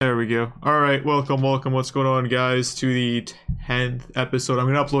There we go. Alright, welcome. What's going on, guys, to the 10th episode. I'm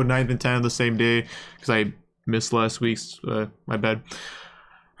going to upload 9th and 10th the same day, because I missed last week's, my bad.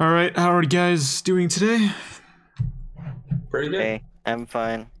 Alright, how are you guys doing today? Pretty good. Hey, I'm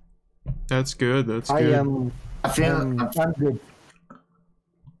fine. That's good, that's I good. am. I'm good.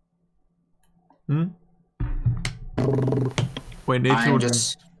 Wait, Nathan, I'm what-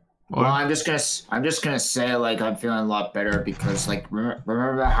 just. what? Well, I'm just gonna say like I'm feeling a lot better because like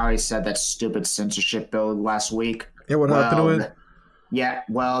remember how I said that stupid censorship bill last week? Yeah, what happened to it? Yeah,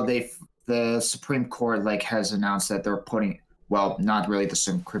 well, the Supreme Court like has announced that they're putting, well, not really the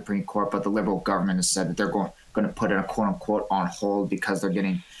Supreme Court, but the Liberal government has said that they're going to put it a quote unquote on hold because they're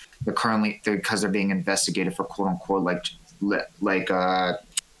being investigated for quote unquote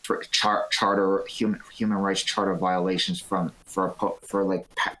for human rights charter violations for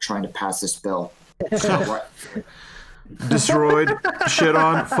trying to pass this bill. So, what? Destroyed, shit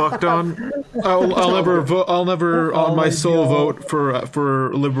on, fucked on. I'll never vote. I'll never on my soul vote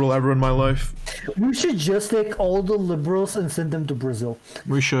for liberal ever in my life. We should just take all the liberals and send them to Brazil.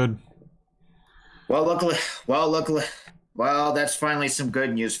 We should. Well, that's finally some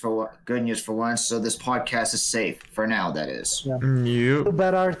good news for once. So this podcast is safe for now. That is. Yeah. Yep. Too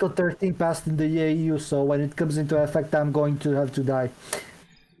bad Article 13 passed in the EU, so when it comes into effect, I'm going to have to die.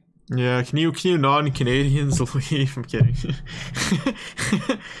 Yeah, can you non-Canadians leave? I'm kidding.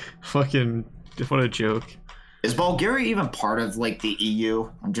 Fucking, what a joke. Is Bulgaria even part of like the EU?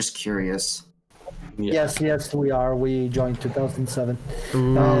 I'm just curious. Yeah. Yes, we are. We joined 2007.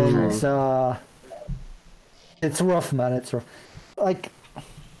 Ooh. It's rough, man. It's rough. Like,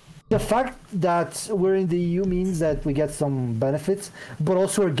 the fact that we're in the EU means that we get some benefits, but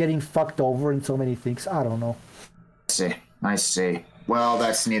also we're getting fucked over in so many things. I don't know. I see. Well,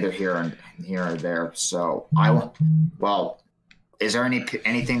 that's neither here or there. So is there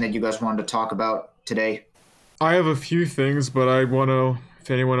anything that you guys wanted to talk about today? I have a few things, but I want to,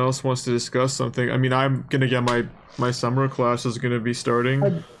 if anyone else wants to discuss something. I mean, I'm going to get my summer class is going to be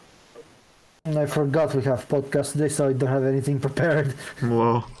starting. I forgot we have podcast today, so I don't have anything prepared.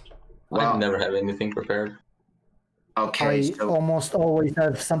 Well, Well, I never have anything prepared. Okay. I almost always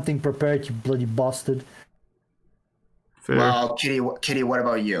have something prepared, you bloody bastard. fair. Well, Kitty, what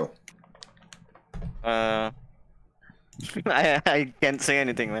about you? I can't say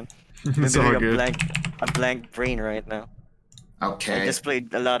anything, man. It's I'm all having good. a blank brain right now. I Okay. just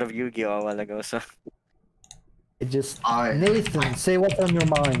played a lot of Yu-Gi-Oh a while ago, so Nathan, say what's on your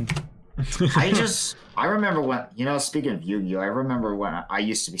mind. I remember when, speaking of Yu-Gi-Oh, I remember when I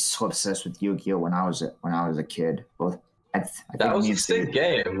used to be so obsessed with Yu-Gi-Oh when I was a kid. Well, I That was a sick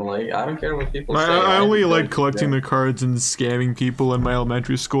game. Like, I don't care what people say. I only enjoyed like collecting the cards and scamming people in my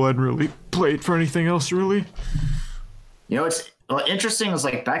elementary school. I didn't really play it for anything else, really. It's interesting is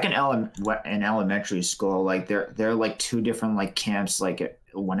like back in elementary school, like there are like two different like camps. Like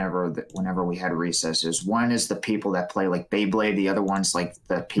whenever we had recesses, one is the people that play like Beyblade. The other one's like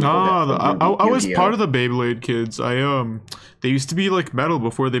the people. I was part of the Beyblade kids. They used to be like metal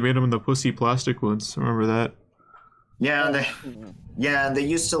before they made them in the pussy plastic ones. Remember that? Yeah, they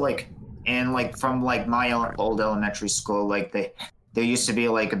used to like, and like from like my old elementary school, like there used to be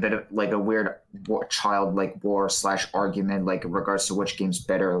like a bit of like a weird child like war/argument like in regards to which game's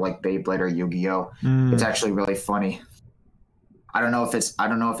better, like Beyblade or Yu-Gi-Oh. It's actually really funny. I don't know if it's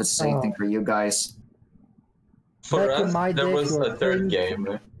the same thing for you guys. For Back in us, my there day, was for a third things-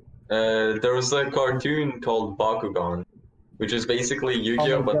 game. There was a cartoon called Bakugan, which is basically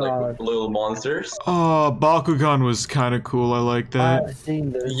Yu-Gi-Oh, Oh my but like God. with little monsters. Oh, Bakugan was kind of cool. I like that. I've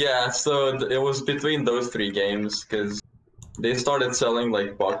seen this. Yeah, so it was between those three games, because they started selling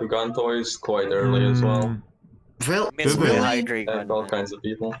like Bakugan toys quite early as well. Miss Really? Will Hydrate, And all kinds of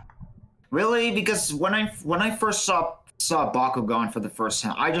people. Really? Because when I first saw Bakugan for the first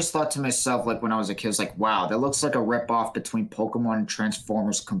time, I just thought to myself, like when I was a kid, I was like, wow, that looks like a ripoff between Pokemon and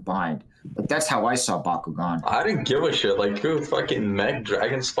Transformers combined. Like that's how I saw Bakugan. I didn't give a shit. Like, cool, fucking mech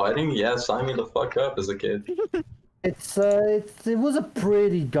dragons fighting? Yeah, sign me the fuck up as a kid. It was a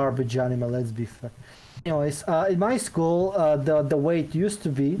pretty garbage anime, let's be fair. Anyways, in my school, the way it used to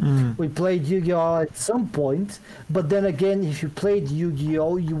be, we played Yu-Gi-Oh at some point, but then again, if you played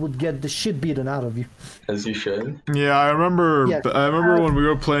Yu-Gi-Oh, you would get the shit beaten out of you. As you should. Yeah, I remember. Yes. I remember when we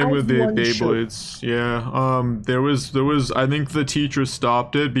were playing with the Everyone should. Beyblades. Yeah. There was. I think the teacher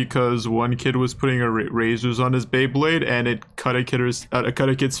stopped it because one kid was putting razors on his Beyblade and it cut a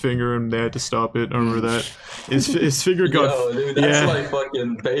kid's finger and they had to stop it. I remember that. His finger got. Yo, dude, that's yeah. like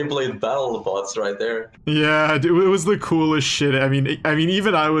fucking Beyblade battle bots right there. Yeah, dude, it was the coolest shit. I mean,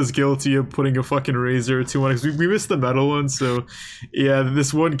 even I was guilty of putting a fucking razor or two on because we missed the metal one. So, yeah,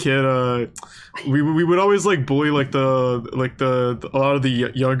 this one kid, we would always like bully like the a lot of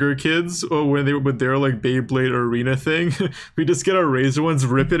the younger kids when they with their like Beyblade or arena thing. We just get our razor ones,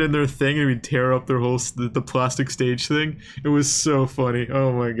 rip it in their thing, and we tear up their whole the plastic stage thing. It was so funny.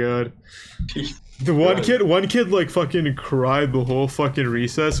 Oh my god. The one kid like fucking cried the whole fucking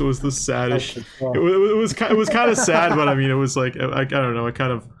recess. It was the saddest. It was kind of sad, but I mean, it was like I don't know. I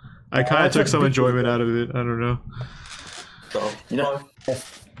kind of took some enjoyment out of it. I don't know. So, You know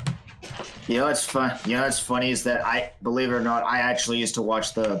what's fun? You know what's funny is that I, believe it or not, I actually used to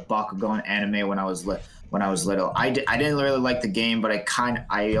watch the Bakugan anime when I was little. I didn't really like the game, but I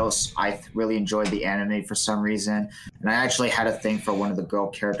really enjoyed the anime for some reason, and I actually had a thing for one of the girl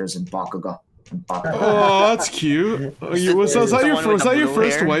characters in Bakugan. Oh, that's cute. Was that your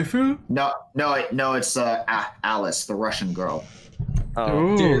first waifu? No, it's Alice, the Russian girl.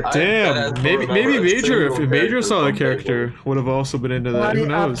 Oh, Dude, damn. Maybe Major, if Major saw the character, would have also been into that. Who I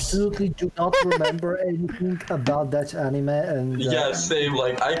knows? absolutely do not remember anything about that anime, and Yeah, same.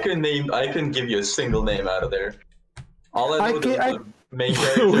 Like I can give you a single name out of there. All I know is the main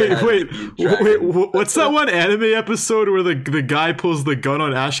character. Wait, what's that one anime episode where the guy pulls the gun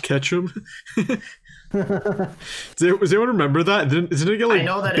on Ash Ketchum? Does anyone remember that? Didn't it get like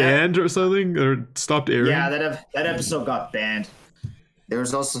banned or something, or stopped airing? Yeah, that episode got banned. There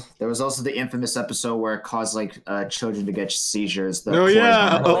was also the infamous episode where it caused like children to get seizures. Oh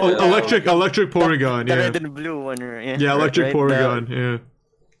yeah, electric Porygon. The Yeah, red and blue one. yeah, electric Porygon. Yeah.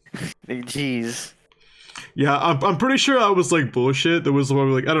 Like, jeez. Yeah, I'm pretty sure that was like bullshit. There was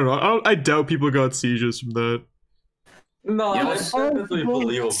one like I don't know. I doubt people got seizures from that. No, it's definitely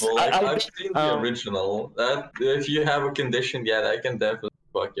believable. Like, I I've seen the original. That if you have a condition, yeah, that can definitely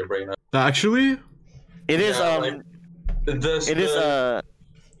fuck your brain up. Actually, It is The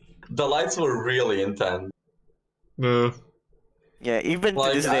lights were really intense. yeah, even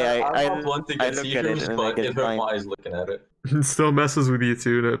Like, to this day I I don't want to get look at it seizures, and but I it get hurt fine. my eyes looking at it. it still messes with you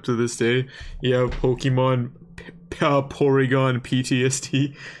too up to this day. Yeah, Pokemon Porygon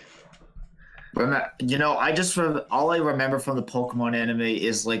PTSD. You know, all I remember from the Pokemon anime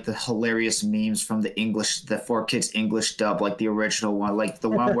is like the hilarious memes from the 4Kids English dub, like the original one, like the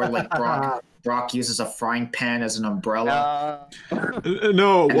one where like Brock uses a frying pan as an umbrella.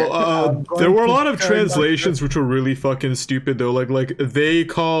 No, well, there were a lot of translations which were really fucking stupid though. Like they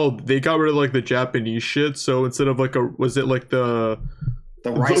got rid of like the Japanese shit. So instead of like the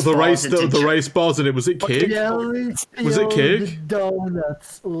rice balls, and was it cake? Was it cake?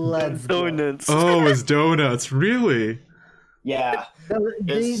 Donuts. Let's go. Donuts. Oh, it was donuts. Really? Yeah.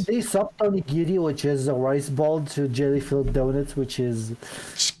 They swapped onigiri, which is a rice ball, to jelly-filled donuts, which is.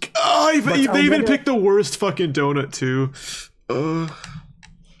 Oh, they even picked the worst fucking donut too.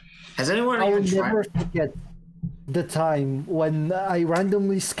 Has anyone I will even never tried? forget the time when I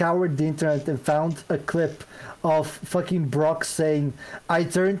randomly scoured the internet and found a clip of fucking Brock saying, "I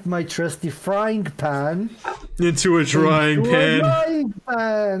turned my trusty frying pan Into a drying into a pan. frying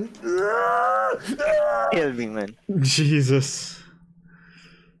pan." Kill me, man. Jesus.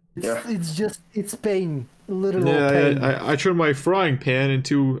 It's pain, literal Yeah, pain. I turned my frying pan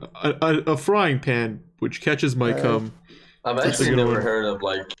into a frying pan, which catches my cum. I've That's a actually good never one. heard of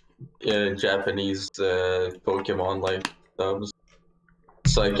like Japanese Pokemon like dubs,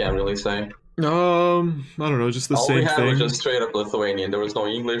 so I can't really say. I don't know, just the All we same had thing. was just straight up Lithuanian. There was no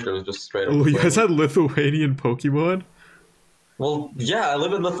English. There was just straight up. Oh, you guys Lithuanian. had Lithuanian Pokemon? Well, yeah, I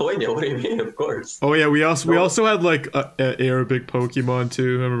live in Lithuania. What do you mean? Of course. Oh yeah, we also had like Arabic Pokemon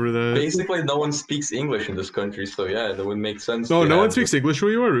too. I remember that. Basically, no one speaks English in this country, so yeah, that would make sense. No, to no one have speaks English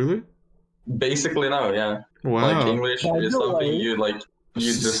where you are, really? Basically, no, yeah. Wow. Like English By is the something way-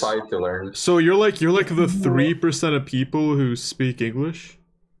 you decide to learn. So you're like the 3% of people who speak English?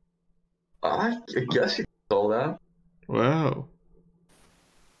 I guess you could call that. Wow.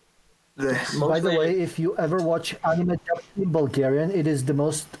 By the Mostly- way, if you ever watch anime dubbed in Bulgarian, it is the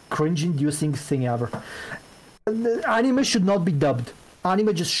most cringe-inducing thing ever. The anime should not be dubbed.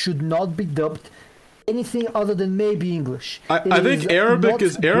 Anime just should not be dubbed. Anything other than maybe English. I It think is Arabic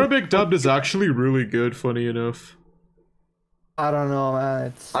not- Arabic dubbed is actually really good, funny enough. I don't know, man.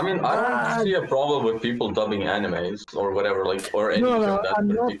 It's... I mean, I don't see a problem with people dubbing animes or whatever, like, or anything that I'm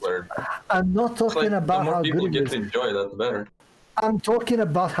not people are. I'm not It's like, talking the about more how people good get it to is. enjoy that, the better. I'm talking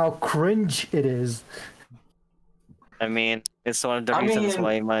about how cringe it is. I mean, it's one of the I reasons mean-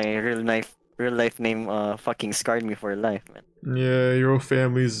 why my real life name fucking scarred me for life, man. Yeah, your whole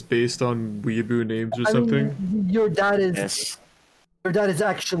family's based on weeaboo names or I something. mean, your dad is Yes.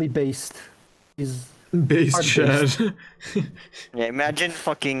 actually based. He's Base Art-based. chat. Yeah, imagine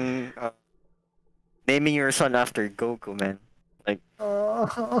fucking naming your son after Goku, man.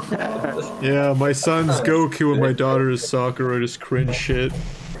 Yeah, my son's Goku and my daughter is Sakura. Just cringe shit.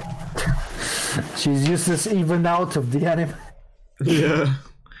 She's useless even out of the anime. Yeah.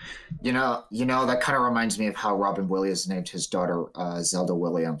 You know, that kind of reminds me of how Robin Williams named his daughter Zelda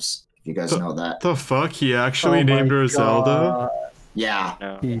Williams. If you guys know that. The fuck? He actually Oh my named her Zelda? God. Yeah.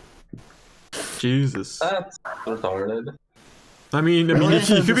 No. Jesus. That's retarded. I mean, Really? it could be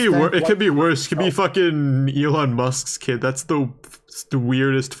Understand it could be what- worse. It could be fucking Elon Musk's kid. That's the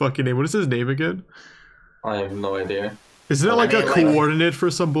weirdest fucking name. What is his name again? I have no idea. Isn't it I like a mean, like- coordinate for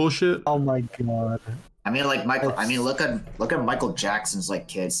some bullshit? Oh my god. I mean, like Michael. I mean, look at Michael Jackson's like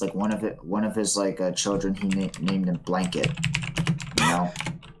kids. Like one of his like children, he named him Blanket. You know,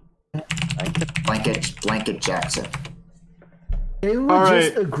 Blanket Jackson. Can we All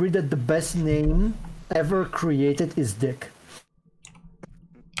just right. agree that the best name ever created is Dick?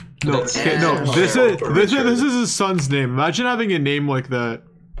 No, That's- okay, no. Yeah. This is For this is Richard. this is his son's name. Imagine having a name like that.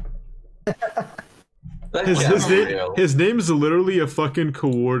 That His can't his, be name, real. his name is literally a fucking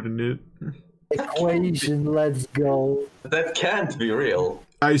coordinate. Equation, let's go. That can't be real.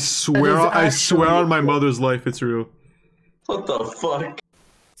 I swear, That is I swear on my actually- mother's life, it's real. What the fuck?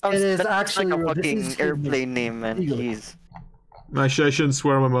 Sounds, It is that's actually like a real. This fucking is airplane name, man. illegal. Jeez. I shouldn't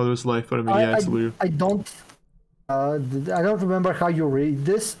swear on my mother's life, but I mean, yeah, it's real. I don't. I don't remember how you read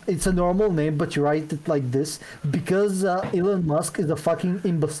this. It's a normal name, but you write it like this because Elon Musk is a fucking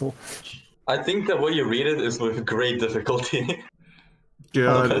imbecile. I think the way you read it is with great difficulty.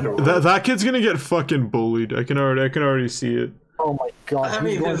 God, Okay. that kid's gonna get fucking bullied. I can already see it. Oh my god. I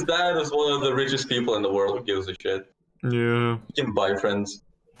mean, he's his going- dad is one of the richest people in the world who gives a shit. Yeah, He can buy friends.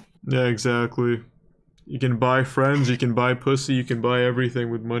 yeah, exactly. You can buy friends, you can buy pussy, you can buy everything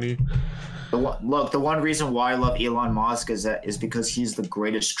with money. Look, the one reason why I love Elon Musk is because he's the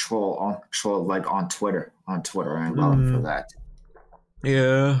greatest troll on Twitter. On Twitter, and I love him for that.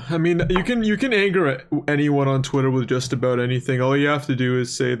 Yeah, I mean, you can anger anyone on Twitter with just about anything. All you have to do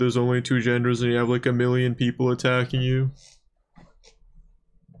is say there's only two genders, and you have like a million people attacking you.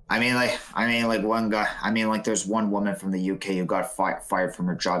 I mean, like one guy. I mean, like there's one woman from the UK who got fired from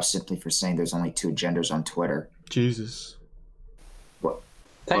her job simply for saying there's only two genders on Twitter. Jesus.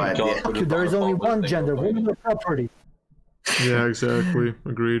 Thank But, God. yeah. for the There is only Donald Trump one thing, gender, but- woman or property. Yeah, exactly.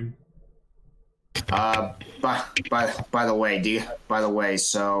 Agreed. By the way,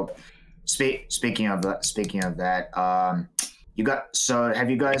 so speaking of that, have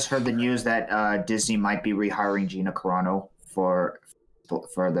you guys heard the news that Disney might be rehiring Gina Carano for the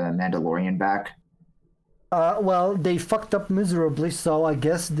Mandalorian back? Well, they fucked up miserably, so I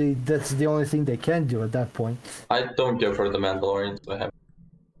guess that's the only thing they can do at that point. I don't give her the Mandalorian, so I have.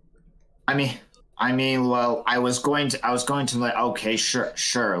 I mean, well, I was going to like, okay,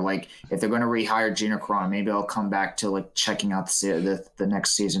 sure. Like, if they're going to rehire Gina Carano, maybe I'll come back to like checking out the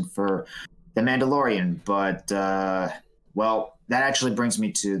next season for the Mandalorian. But well, that actually brings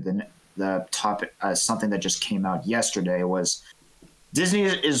me to the topic. Something that just came out yesterday was Disney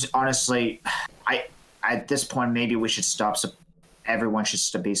is honestly, at this point maybe we should stop. Everyone should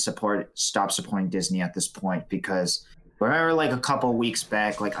stop supporting Disney at this point because. Remember, like a couple of weeks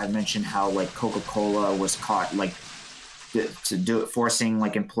back, like I mentioned how like Coca-Cola was caught like forcing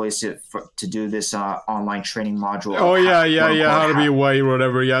like employees to do this online training module. Oh yeah, quote-unquote, how to be white or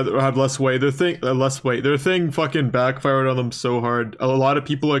whatever. Yeah, have less weight. Their thing fucking backfired on them so hard. A lot of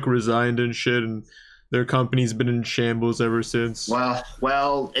people like resigned and shit, and their company's been in shambles ever since.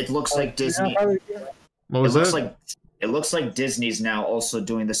 Well, it looks like Disney. What was that? It looks like Disney's now also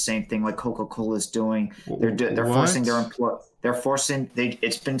doing the same thing like Coca-Cola's doing. They're What? forcing their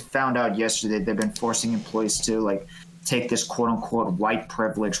it's been found out yesterday they've been forcing employees to like take this quote-unquote white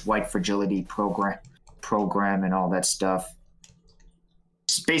privilege, white fragility program and all that stuff.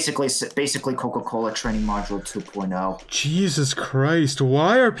 It's basically Coca-Cola training module 2.0. Jesus Christ,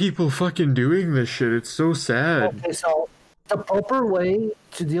 why are people fucking doing this shit? It's so sad. Okay, so the proper way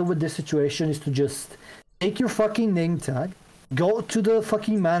to deal with this situation is to just take your fucking name tag, go to the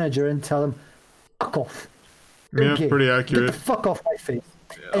fucking manager and tell him, fuck off. Yeah, Okay, pretty Get accurate. the fuck off my face.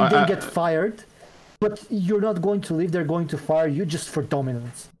 And then get fired. But you're not going to leave, they're going to fire you just for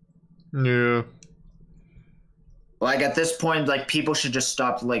dominance. Yeah. Like at this point, like people should just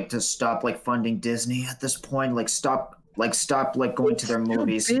stop funding Disney at this point. Stop going to their It's too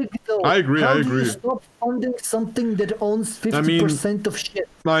movies. big, though. I agree, How I do you agree. stop funding something that owns 50% of shit?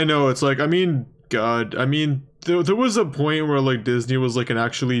 I know, it's like, I mean, God, I mean, there was a point where like Disney was like an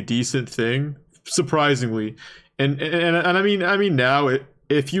actually decent thing, surprisingly, and I mean now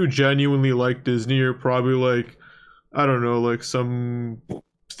if you genuinely like Disney, you're probably like, I don't know, like some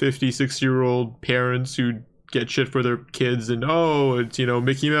 56-year-old parents who get shit for their kids and oh, it's, you know,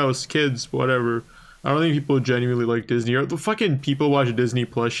 Mickey Mouse kids, whatever. I don't think people genuinely like Disney. Or the fucking people watch Disney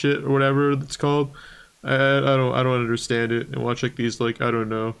Plus shit or whatever it's called. I don't understand it and watch like these like I don't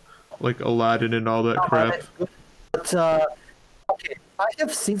know, like Aladdin and all that crap. But okay, I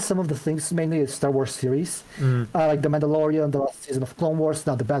have seen some of the things, mainly the Star Wars series, like The Mandalorian, the last season of Clone Wars,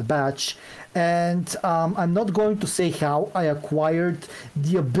 now The Bad Batch, and I'm not going to say how I acquired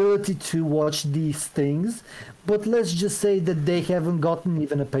the ability to watch these things, but let's just say that they haven't gotten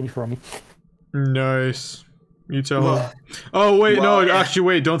even a penny from me. Nice. You tell him. Oh wait, well, no, yeah. actually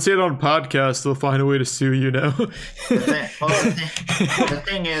wait, don't say it on podcast. They'll find a way to sue you now. The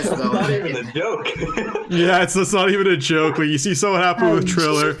thing is, though, Not even a joke. Yeah, it's not even a joke. Like you see something happen with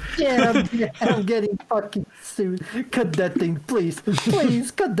Triller. Yeah, I'm getting fucking sued. Cut that thing, please.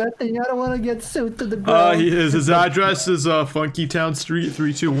 Please, cut that thing. I don't want to get sued to the ground. His address is Funky Town Street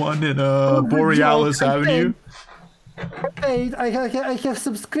 321 in Borealis Avenue. I have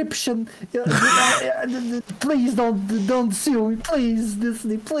subscription. Please don't sue me. Please,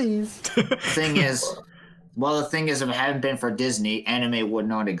 Disney, please. the thing is, if it hadn't been for Disney, anime would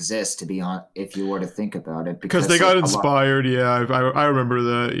not exist. To be honest, if you were to think about it, Because they got like, inspired, yeah, I remember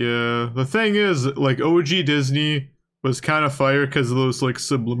that, yeah. The thing is, like, OG Disney was kind of fire because of those, like,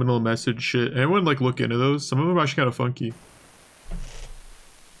 subliminal message shit. Anyone, like, look into those? Some of them are actually kind of funky.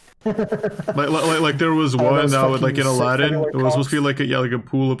 like there was one those that would, like, in fucking Aladdin, $6 it was supposed to be, cops. like a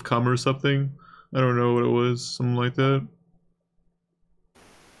pool of cum or something. I don't know what it was, something like that.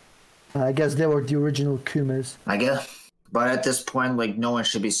 I guess they were the original Kumas. I guess. But at this point, like, no one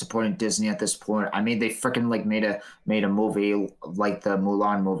should be supporting Disney at this point. I mean, they freaking like made a movie like the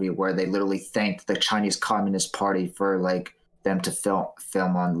Mulan movie where they literally thanked the Chinese Communist Party for like them to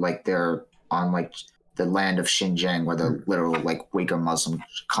film on like the land of Xinjiang where the literal like Uyghur Muslim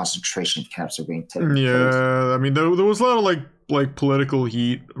concentration camps are being taken. Yeah, I mean, there was a lot of like political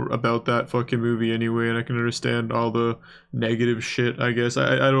heat about that fucking movie anyway, and I can understand all the negative shit. I guess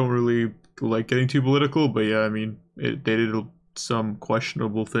I don't really like getting too political, but yeah, I mean, they did some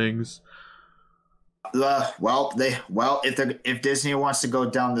questionable things. If Disney wants to go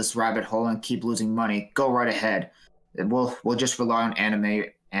down this rabbit hole and keep losing money, go right ahead. We'll just rely on anime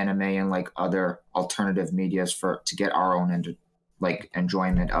and like other alternative medias to get our own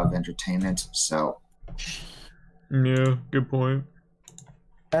enjoyment of entertainment. So Yeah, good point.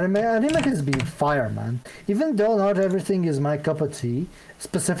 Anime has been fire, man. Even though not everything is my cup of tea,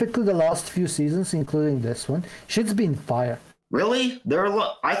 specifically the last few seasons, including this one, shit's been fire. really,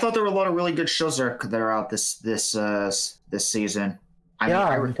 I thought there were a lot of really good shows that are out this season.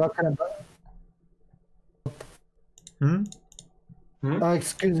 I'm talking about.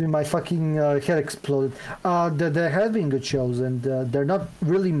 Excuse me, my fucking head exploded. There have been good shows, and they're not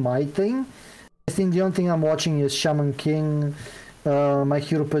really my thing. I think the only thing I'm watching is Shaman King, My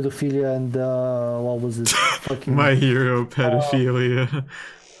Hero Pedophilia, and what was it? Fucking My Hero Pedophilia.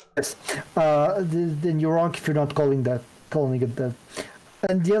 yes. Then you're wrong if you're not calling it that.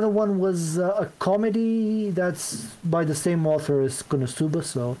 And the other one was a comedy that's by the same author as Konosuba,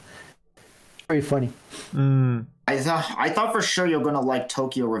 so very funny. I thought for sure you're gonna like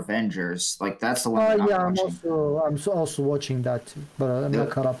Tokyo Revengers. Like that's the one. That I'm watching. I'm also watching that too, but I'm not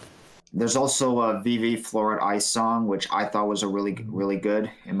caught up. There's also a VV Florid Ice song, which I thought was a really good,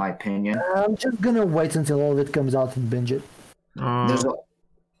 in my opinion. I'm just gonna wait until all of it comes out and binge it. There's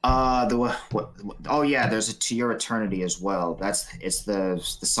there's a To Your Eternity as well. It's the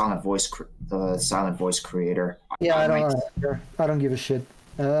silent voice creator. Yeah, I don't give a shit.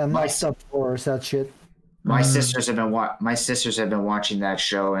 I'm not sub for sad shit. My sisters have been watching that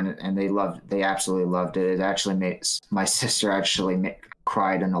show and they absolutely loved it. It actually made my sister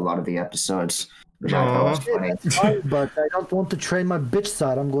cried in a lot of the episodes, which I thought was funny. It's fine, but I don't want to train my bitch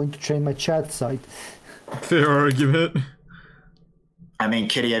side. I'm going to train my chat side. Fair argument. I mean,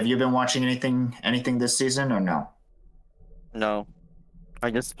 Kitty, have you been watching anything this season or no? No. I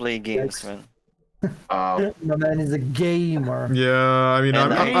just play games, man. My man is a gamer. Yeah, I mean,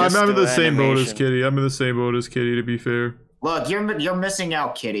 And I I'm just in do the same boat as animation. Kitty. I'm in the same boat as Kitty, to be fair. Look, you're missing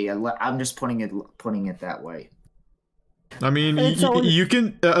out, Kitty. I'm just putting it that way. I mean, It's always- you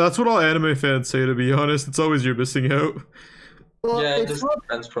can. That's what all anime fans say. To be honest, it's always you're missing out. Well, Yeah, it it's just not.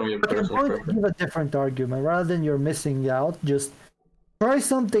 depends from your I'm personal going to preference. give a different argument. Rather than you're missing out, just try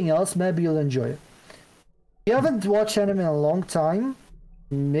something else. Maybe you'll enjoy it. If you haven't watched anime in a long time,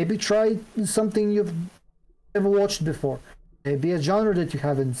 maybe try something you've never watched before. Maybe a genre that you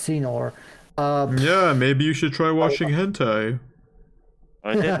haven't seen, or Yeah, maybe you should try watching hentai.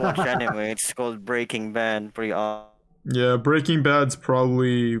 I did watch anime. It's called Breaking Bad. Pretty Yeah, Breaking Bad's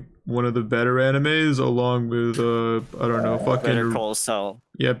probably one of the better animes, along with I don't know, fucking Better Call Saul.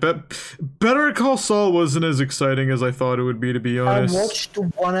 yeah. Better Call Saul wasn't as exciting as I thought it would be, to be I honest. watched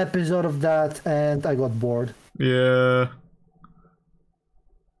one episode of that and I got bored. Yeah.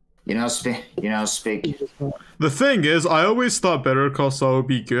 Speak. The thing is, I always thought Better Call Saul would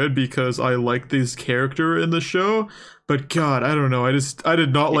be good because I like this character in the show. But God, I don't know. I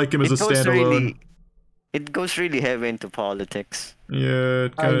did not like him as a standalone. It goes really heavy into politics. Yeah,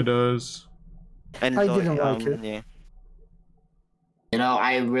 it kind of does. And I didn't like it. Yeah.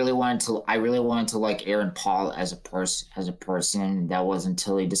 I really wanted to like Aaron Paul as a person. That was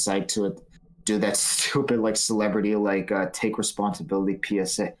until he decided to do that stupid like celebrity like take responsibility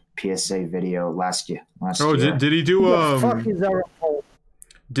PSA video last year. Did he do Who the fuck is Aaron Paul?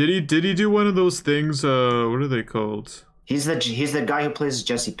 Did he do one of those things? What are they called? He's the guy who plays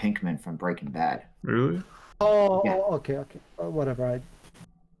Jesse Pinkman from Breaking Bad. Really? Oh, Yeah. okay. Whatever.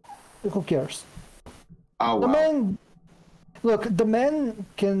 Who cares? Oh The wow. man. Look, the man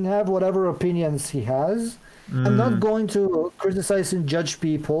can have whatever opinions he has. I'm not going to criticize and judge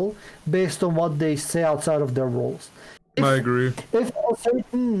people based on what they say outside of their roles. I agree. If a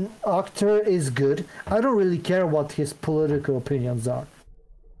certain actor is good, I don't really care what his political opinions are.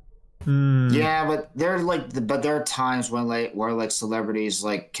 Yeah, but there are times when where celebrities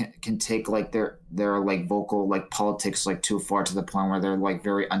can take their like vocal like politics like too far to the point where they're like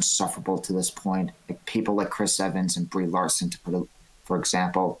very unsufferable to this point. Like people like Chris Evans and Brie Larson, to put it, for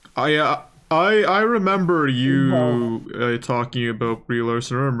example. I remember you talking about Brie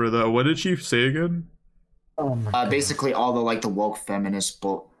Larson. I remember that. What did she say again? Oh my God. Basically all the woke feminist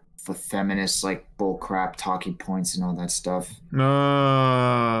like bull crap talking points and all that stuff. One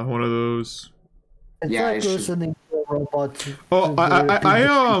of those. It's yeah, like it should- listening to a robot. Oh,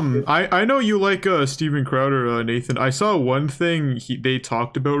 to I know you like Steven Crowder, Nathan. I saw one thing they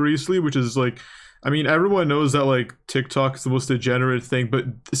talked about recently, which is like, I mean, everyone knows that like TikTok is the most degenerate thing, but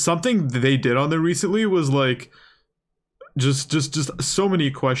something they did on there recently was like, just so many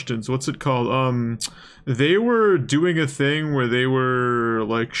questions. What's it called? They were doing a thing where they were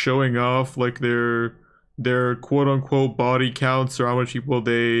like showing off like their quote unquote body counts or how much people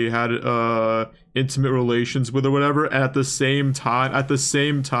they had intimate relations with or whatever. And at the same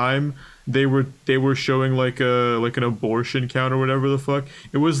time they were showing like an abortion count or whatever the fuck.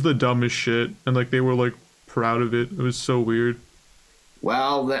 It was the dumbest shit, and like they were like proud of it. It was so weird.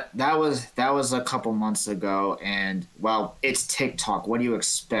 Well, that was a couple months ago, and well, it's TikTok. What do you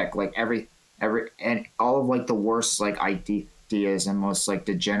expect? Like every and all of like the worst like ideas and most like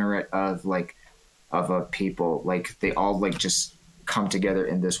degenerate of people, like they all like just come together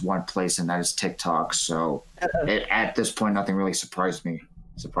in this one place, and that is TikTok. So at this point, nothing really surprised me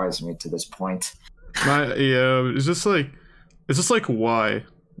to this point. It's just like why,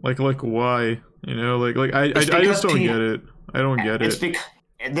 like why, you know, like I just don't get it. I don't get it.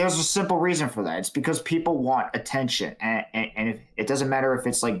 There's a simple reason for that. It's because people want attention, and if, it doesn't matter if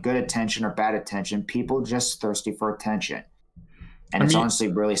it's like good attention or bad attention. People just thirsty for attention, and it's honestly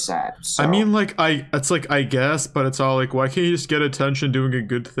really sad. So, I mean, like it's like I guess, but it's all like, why can't you just get attention doing a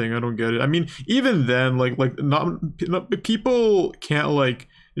good thing? I don't get it. I mean, even then, like not people can't like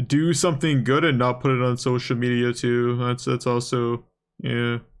do something good and not put it on social media too. That's also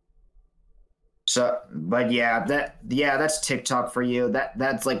yeah. So, but that's TikTok for you.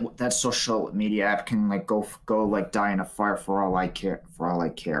 That's like that social media app can like go like die in a fire for all I care.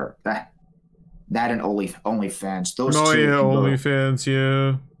 That and OnlyFans. Those two. Oh yeah, can go- OnlyFans.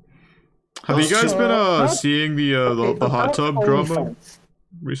 Yeah. Have you guys been seeing the hot tub drama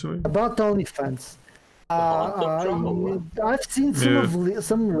recently? About OnlyFans. hot tub drama? I've seen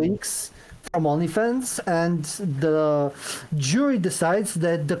some leaks from OnlyFans, and the jury decides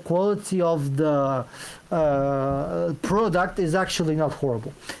that the quality of the product is actually not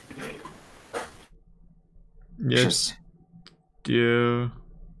horrible. Yes. Yeah.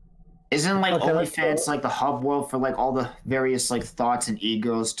 Isn't like Okay, let's OnlyFans like the hub world for like all the various like thoughts and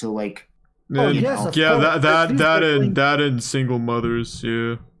egos to like Oh, And- yes, of yeah, course. that and single mothers.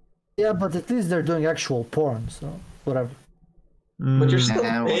 Yeah. Yeah, but at least they're doing actual porn, so whatever. But you're still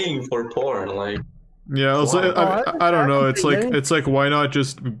Yeah. paying for porn, like. Yeah, it's like, Wow. I don't know. It's like Yeah. it's like why not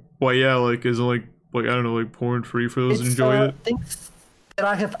just isn't like I don't know, like porn free for those who enjoy it. Things that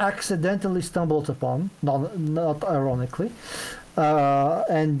I have accidentally stumbled upon, not ironically,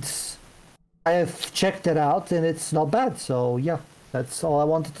 and I have checked it out, and it's not bad. So yeah, that's all I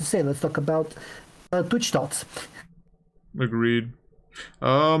wanted to say. Let's talk about Twitch thoughts. Agreed.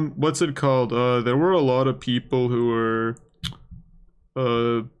 What's it called? There were a lot of people who were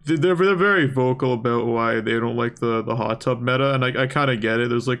they're very vocal about why they don't like the hot tub meta, and I kind of get it.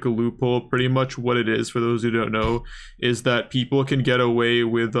 There's like a loophole. Pretty much what it is, for those who don't know, is that people can get away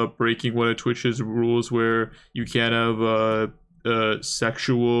with breaking one of Twitch's rules, where you can't have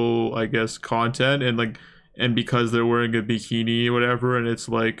sexual, I guess, content, and because they're wearing a bikini or whatever, and it's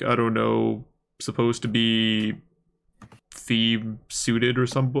like, I don't know, supposed to be theme suited or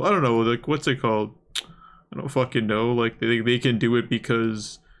something. I don't know, like, what's it called? I don't fucking know. Like, they can do it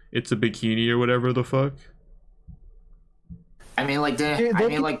because it's a bikini or whatever the fuck. I mean, like, they're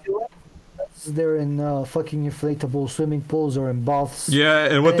in fucking inflatable swimming pools or in baths. Yeah,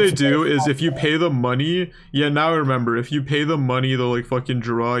 and what they do is, if you pay them money, yeah, now I remember, if you pay them money, they'll like fucking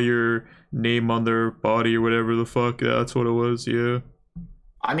draw your name on their body or whatever the fuck. Yeah, that's what it was. Yeah.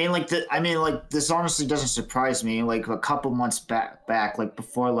 I mean, like, this honestly doesn't surprise me. Like, a couple months back, like,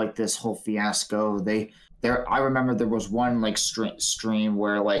 before, like, this whole fiasco, I remember there was one, like, stream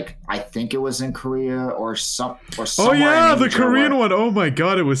where, like, I think it was in Korea or somewhere. Oh yeah, the Asia Korean one. Oh my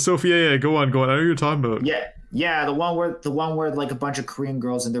god, it was so. Yeah, go on. I know what you're talking about. Yeah, the one where like a bunch of Korean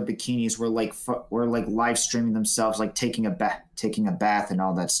girls in their bikinis were like live streaming themselves, like taking a bath and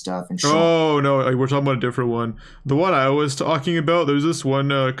all that stuff. And oh no, like, we're talking about a different one. The one I was talking about, there was this one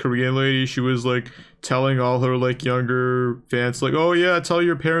Korean lady. She was like telling all her like younger fans, like, oh yeah, tell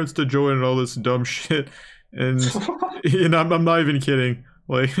your parents to join and all this dumb shit. And you know, I'm not even kidding.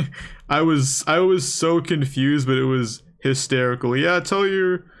 Like, I was so confused, but it was hysterical. Yeah, tell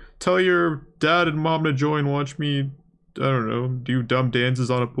your dad and mom to join. Watch me, I don't know, do dumb dances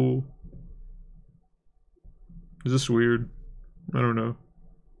on a pool. Is this weird? I don't know.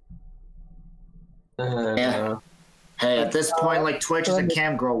 Yeah. Hey, at this point, like, Twitch is a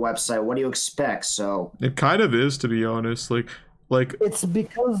cam girl website. What do you expect? So it kind of is, to be honest. Like it's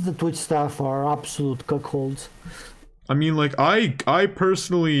because the Twitch staff are absolute cuckolds. I mean, like, I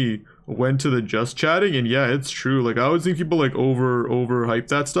personally went to the Just Chatting, and yeah, it's true. Like, I always think people like overhype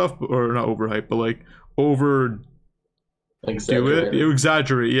that stuff, or not overhype, but like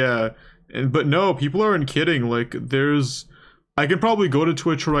exaggerate, yeah. But no, people aren't kidding. Like, I could probably go to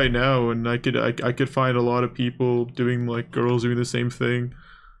Twitch right now, and I could find a lot of people doing, like, girls doing the same thing.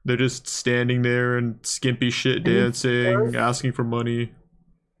 They're just standing there and skimpy shit dancing, asking for money.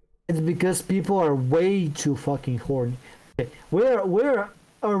 It's because people are way too fucking horny. Okay, we're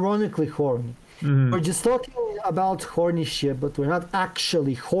ironically horny. Mm-hmm. We're just talking about horny shit, but we're not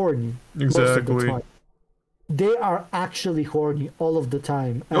actually horny. Exactly. Most of the time. They are actually horny all of the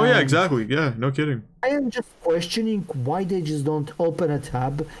time. Oh yeah, exactly. Yeah, no kidding. I am just questioning why they just don't open a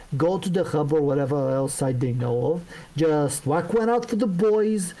tab, go to the hub or whatever else site they know of, just whack one out for the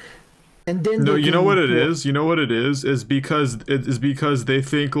boys, and then no, you know what it is? You know what it is because they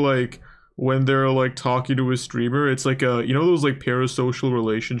think, like, when they're like talking to a streamer, it's like those like parasocial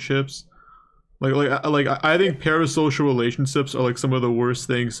relationships. Like I think parasocial relationships are like some of the worst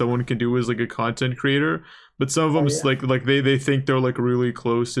things someone can do as like a content creator. But some of them, like they think they're like really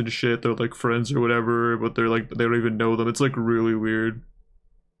close and shit. They're like friends or whatever, but they're like, they don't even know them. It's like really weird.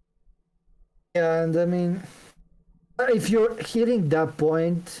 Yeah, and I mean, if you're hitting that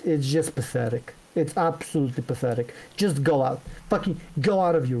point, it's just pathetic. It's absolutely pathetic. Just go out. Fucking go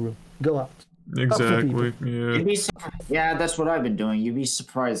out of your room. Go out. Exactly. Yeah. Yeah, that's what I've been doing. You'd be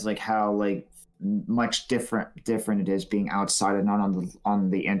surprised, like, how like much different it is being outside and not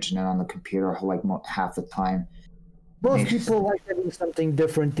on the internet, on the computer, like half the time. Most people like having something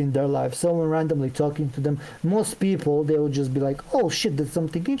different in their life. Someone randomly talking to them. Most people, they will just be like, "Oh shit, that's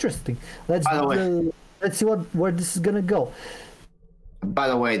something interesting. Let's see where this is gonna go." By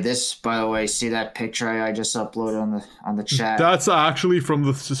the way, see that picture I just uploaded on the chat? That's actually from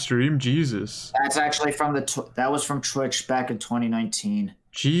the stream. Jesus. That's actually from that was from Twitch back in 2019.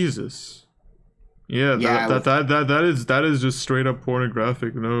 Jesus. Yeah, that is just straight up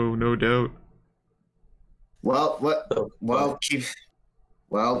pornographic. No doubt.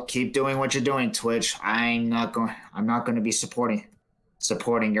 Keep doing what you're doing, Twitch. I'm not going to be supporting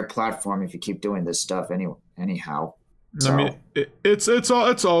your platform if you keep doing this stuff anyhow. So. I mean, it's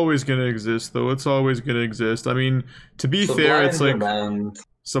always gonna exist, though. It's always gonna exist. I mean, to be fair, it's like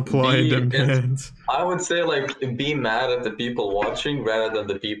supply and demand. I would say, like, be mad at the people watching rather than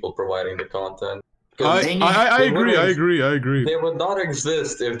the people providing the content. I agree. They would not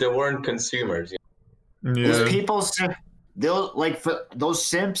exist if there weren't consumers. Yeah. Those people, they'll like, for those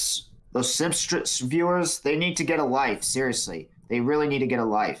simps viewers, they need to get a life. Seriously, they really need to get a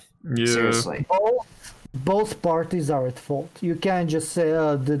life. Yeah. Seriously. Both parties are at fault. You can't just say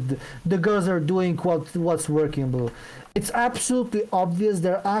the girls are doing what's working, blue. It's absolutely obvious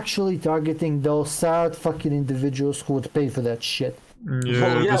they're actually targeting those sad fucking individuals who would pay for that shit. Yeah,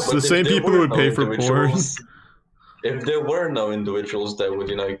 Well, yeah, the but same if there people who were would no pay for porn. individuals- If there were no individuals that would,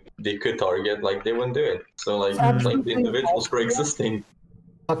 they could target, like they wouldn't do it. So like the individuals were existing.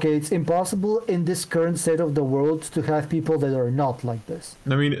 Okay, it's impossible in this current state of the world to have people that are not like this.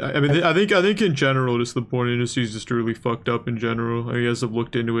 I mean, I think in general, just the porn industry is just really fucked up in general. I guess I've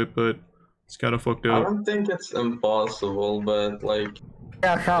looked into it, but it's kind of fucked I up. don't think it's impossible, but like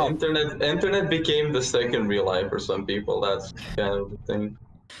Yeah, how? internet became the second real life for some people. That's kind of the thing.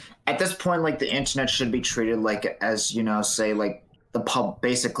 At this point, like the internet should be treated like as say like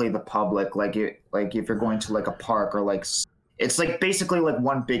basically the public. Like if you're going to like a park or like it's like basically like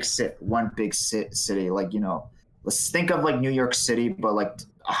one big city. Like let's think of like New York City, but like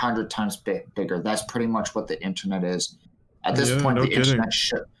 100 times bigger. That's pretty much what the internet is. At this point, no the kidding.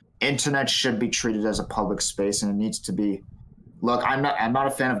 internet should be treated as a public space, and it needs to be. Look, I'm not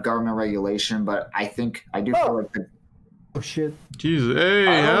a fan of government regulation, but I do feel like Oh shit. Jesus, hey,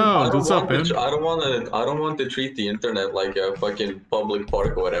 Hound, what's up, man? I don't want to treat the internet like a fucking public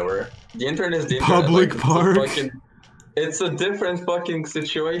park or whatever. The internet is the internet. Public park? It's a different fucking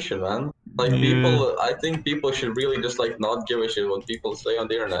situation, man. Like Yeah. I think people should really just like not give a shit what people say on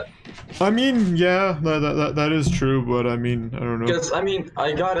the internet. I mean, yeah, that is true, but I mean, I don't know. Because I mean,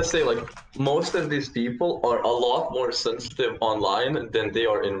 I gotta say, like most of these people are a lot more sensitive online than they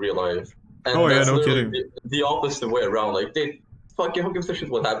are in real life. And Oh, yeah, that's no literally kidding. the opposite way around. Like they fucking who gives a shit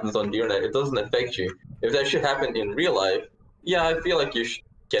what happens on the internet? It doesn't affect you. If that shit happened in real life, yeah, I feel like you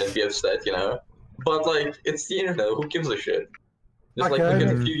can be upset, But like, it's the internet. Who gives a shit? Just like Okay. look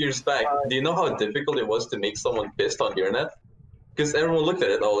at a few years back. Do you know how difficult it was to make someone pissed on the internet? Because everyone looked at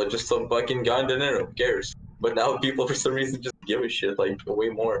it, oh, it's just some fucking guy on the internet. Who cares? But now people, for some reason, just give a shit like way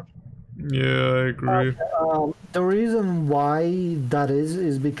more. Yeah, I agree. The reason why that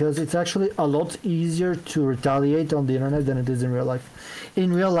is because it's actually a lot easier to retaliate on the internet than it is in real life.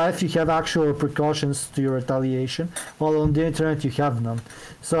 In real life, you have actual repercussions to your retaliation, while on the internet, you have none.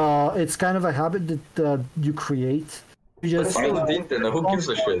 So it's kind of a habit that you create. You But just still, the internet. Who gives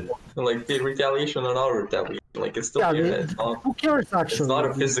a shit? Like the retaliation or not retaliation? Like it's still yeah, the internet. who cares actually? It's not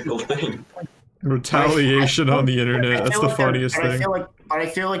a physical thing. Retaliation on the internet. I That's feel the like there- funniest but thing. I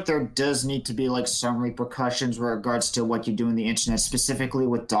feel like there does need to be like some repercussions with regards to what you do in the internet, specifically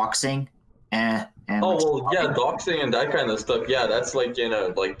with doxing and Oh like, well, yeah, doxing and that kind of stuff. Yeah, that's like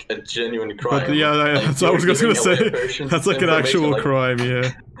like a genuine crime. But yeah, Like, that's what I was you're gonna giving away say. a person's That's like an information, actual like, crime,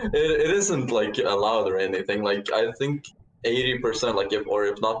 yeah. It isn't like allowed or anything. Like I think 80%, like if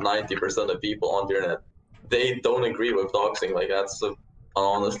not 90% of people on the internet, they don't agree with doxing. Like that's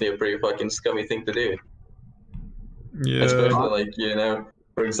honestly a pretty fucking scummy thing to do. Yeah. Especially like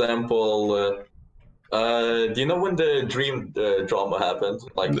for example, do you know when the Dream drama happened?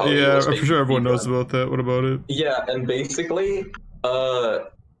 Like how he Yeah, was I'm making sure everyone people- knows about that. What about it? Yeah, and basically,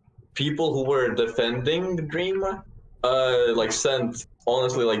 people who were defending the Dream, like sent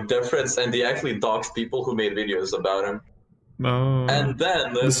honestly like death threats, and they actually doxed people who made videos about him. Oh. And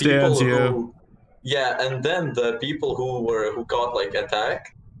then the The stands, people and then the people who got like attacked,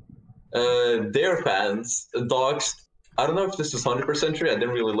 their fans doxed. I don't know if this is 100% true. I didn't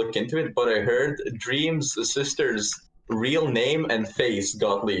really look into it, but I heard Dream's sister's real name and face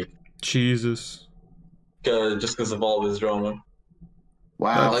got leaked Jesus. just because of all this drama.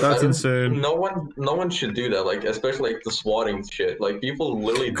 wow. Like, That's I- insane. No one should do that. Like especially like the swatting shit. Like people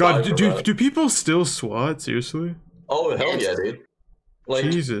literally. God, die for do that. people still SWAT? Seriously? Oh hell yeah, dude! Like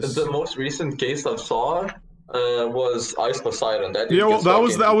Jesus. the most recent case I saw was Ice Poseidon. That dude Yeah, well, gets that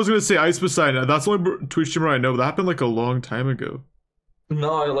was fucking- I was gonna say Ice Poseidon. That's the only Twitch streamer I know. That happened like a long time ago.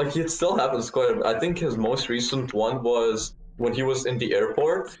 No, like it still happens quite a bit. I think his most recent one was when he was in the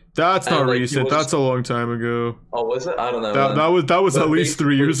airport. That's not And, like, he recent. was- That's a long time ago. Oh, was it? I don't know. That man. that was But at least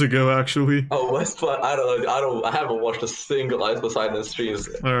 3 basically- years ago, actually. Oh, West, but I don't know. I haven't watched a single Ice Poseidon streams.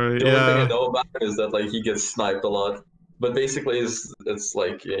 All right, The only thing I yeah. know about it is that like he gets sniped a lot. But basically, it's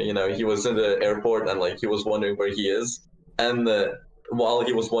like he was in the airport and like he was wondering where he is, and while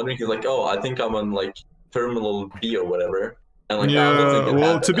he was wondering, he's like, "Oh, I think I'm on like Terminal B or whatever." And like, I don't Yeah. think it Well,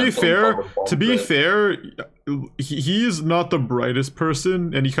 happened to be until fair, Papa Bomb to be quit. fair, he is not the brightest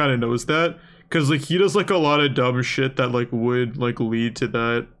person, and he kind of knows that. Cause like he does like a lot of dumb shit that like would like lead to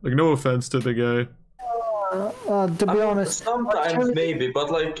that. Like no offense to the guy. to I be mean, honest, sometimes actually- maybe, but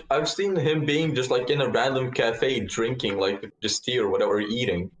like I've seen him being just like in a random cafe drinking like just tea or whatever,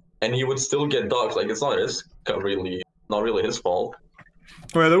 eating, and he would still get dogs. Like it's not not really his fault.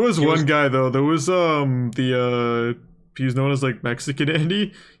 Oh yeah, there was He one was- guy though. There was he's known as like Mexican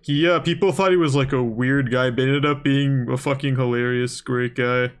Andy. He people thought he was like a weird guy, but ended up being a fucking hilarious, great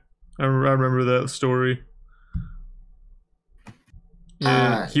guy. I remember that story.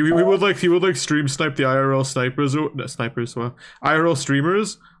 Yeah, he would stream snipe the IRL snipers or not snipers, well, IRL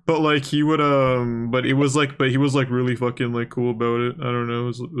streamers, but like he would but he was like really fucking like cool about it. I don't know,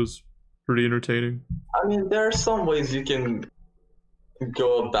 it was pretty entertaining. I mean, there are some ways you can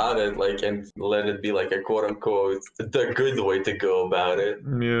go about it, like, and let it be like a quote unquote the good way to go about it.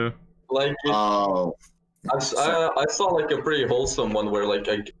 Yeah. Like, I saw like a pretty wholesome one where like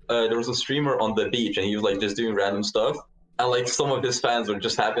there was a streamer on the beach and he was like just doing random stuff, and like some of his fans would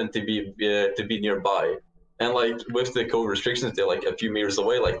just happen to be nearby, and like with the COVID restrictions, they're like a few meters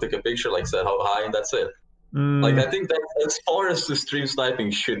away, like took a picture, like said how hi, and that's it. Like I think that's as far as the stream sniping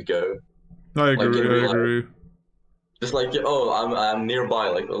should go. I agree. Like, I agree. Just like, oh, I'm nearby.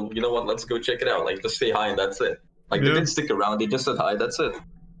 Like, well, you know what? Let's go check it out. Like, just say hi and that's it. Like, they didn't stick around. They just said hi. That's it.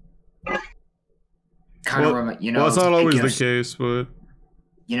 Well, it's not always the case, but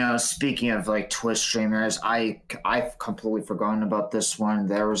speaking of like Twitch streamers, I've completely forgotten about this one.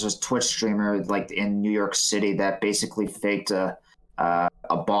 There was a Twitch streamer like in New York City that basically faked a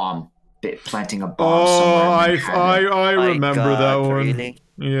bomb, planting a bomb. Oh, I remember that one. Really?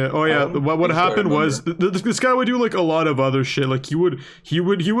 Yeah. Oh yeah. What happened was this guy would do like a lot of other shit. Like he would.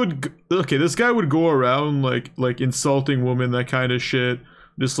 Okay, this guy would go around like insulting women, that kind of shit.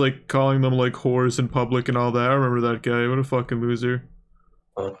 Just like calling them like whores in public and all that. I remember that guy. What a fucking loser.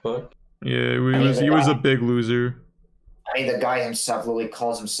 Oh fuck. Yeah, he was a big loser. I mean, the guy himself literally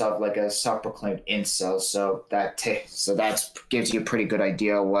calls himself like a self-proclaimed incel, so that gives you a pretty good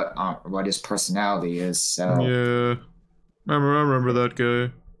idea what his personality is. So yeah, I remember that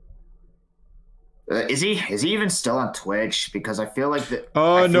guy. Is he even still on Twitch? Because I feel like that.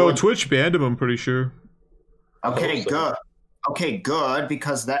 No, like... Twitch banned him. I'm pretty sure. Okay, good. Okay, good,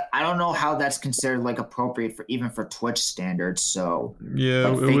 because that I don't know how that's considered like appropriate for even for Twitch standards. So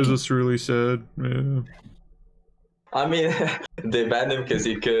yeah, it was just really sad. Yeah. I mean, they banned him because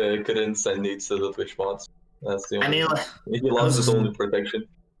he couldn't send nudes to the Twitch mods. That's the only. He lost his only protection.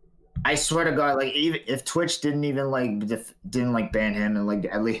 I swear to God, like even if Twitch didn't even like ban him and like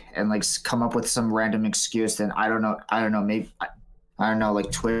at least come up with some random excuse, then I don't know. Maybe I don't know.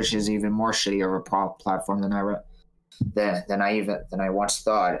 Like Twitch is even more shitty of a platform than I once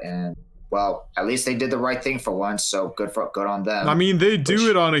thought, and well, at least they did the right thing for once, so good on them. I mean, they do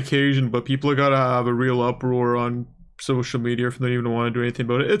it on occasion, but people gotta have a real uproar on social media if they don't even want to do anything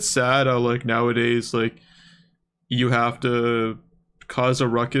about it. It's sad how like nowadays like you have to cause a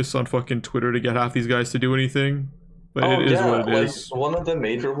ruckus on fucking Twitter to get half these guys to do anything. But it is what it is. One of the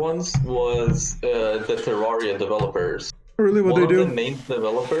major ones was the Terraria developers. Really, what they do? One of the main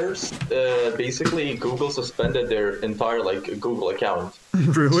developers, basically Google suspended their entire like Google account.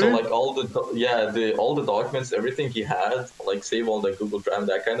 Really? So like all the documents, everything he had, like save all the Google Drive,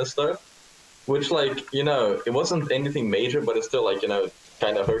 that kind of stuff. Which like, it wasn't anything major, but it still like,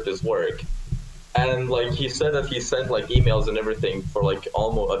 kind of hurt his work. And like he said that he sent like emails and everything for like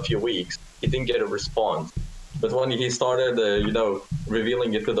almost a few weeks. He didn't get a response. But when he started,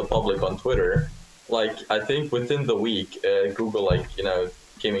 revealing it to the public on Twitter, like I think within the week, Google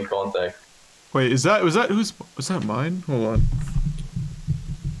came in contact. Wait, was that mine? Hold on.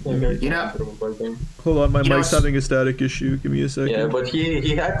 Hold on, my mic's having a static issue. Give me a second. Yeah, but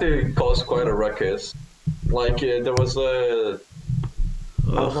he had to cause quite a ruckus. Like there was a.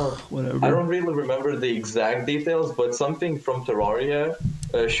 Whatever. I don't really remember the exact details, but something from Terraria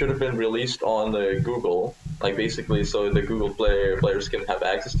should have been released on Google, like basically so the Google players can have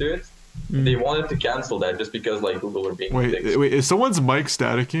access to it. They wanted to cancel that just because like Google were being dicks. Wait, is someone's mic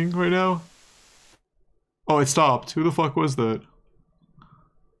staticking right now? Oh, it stopped. Who the fuck was that?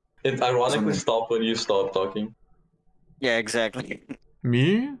 It ironically stopped when you stopped talking. Yeah, exactly.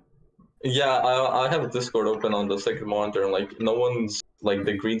 Me? Yeah, I have a Discord open on the second monitor, and like no one's like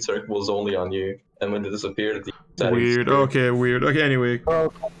the green circle was only on you, and when it disappeared, the weird. Weird. Okay, anyway.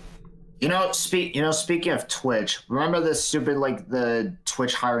 Speaking of Twitch, remember the stupid like the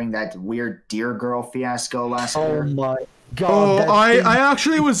Twitch hiring that weird Deer Girl fiasco last year? Oh my God. Oh, I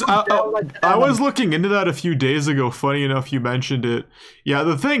actually was I was looking into that a few days ago. Funny enough, you mentioned it. Yeah,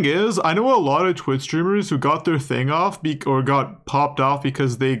 the thing is, I know a lot of Twitch streamers who got their thing off or got popped off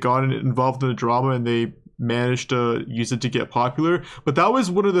because they got involved in the drama and they managed to use it to get popular. But that was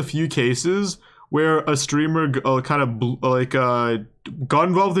one of the few cases where a streamer got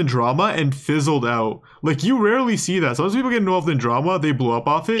involved in drama and fizzled out. Like, you rarely see that. Sometimes people get involved in drama, they blow up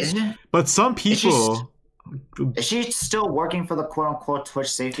off it. But some people... Is she still working for the quote-unquote Twitch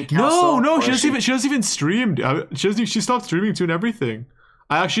Safety Council? No, she doesn't even stream. She stopped streaming too and everything.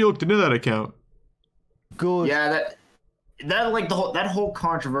 I actually looked into that account. Good. Yeah, that like that whole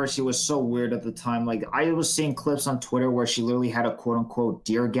controversy was so weird at the time. Like I was seeing clips on Twitter where she literally had a quote unquote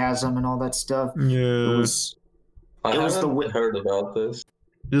deergasm and all that stuff. It Yeah, was I It was haven't the heard about this.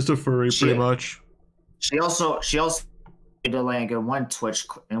 just a furry, pretty Shit. much. she also did like in one clip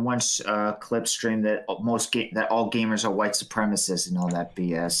stream that that all gamers are white supremacists and all that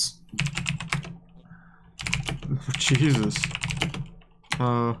BS. Jesus.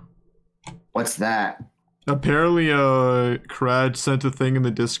 What's that? Apparently, Crad sent a thing in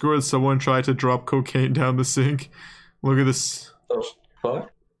the Discord. Someone tried to drop cocaine down the sink. Look at this. The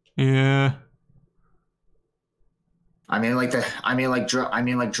fuck? Yeah. Drug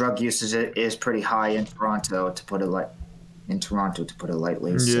use is pretty high in Toronto, to put it lightly.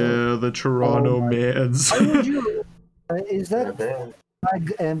 So. Yeah, the Toronto Oh my- mans. Why would you? Is that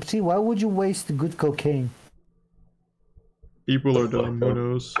bag empty? Why would you waste good cocaine? People are dumb. Who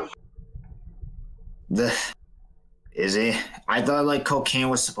knows? Is it? I thought like cocaine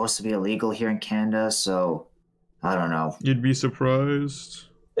was supposed to be illegal here in Canada, so I don't know. You'd be surprised.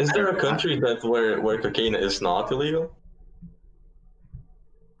 Is there a country where cocaine is not illegal?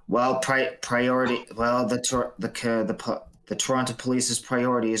 Well, priority. Well, the Toronto police's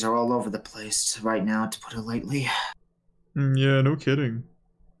priorities are all over the place right now, to put it lightly. Yeah, no kidding.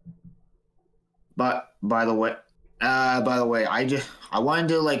 But by the way, I wanted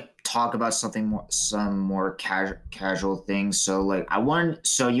to like talk about some more casual things. So like you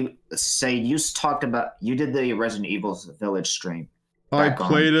did the Resident Evil Village stream. I Back on.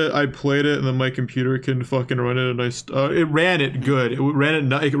 played it, and then my computer couldn't fucking run it, and it ran it good. It ran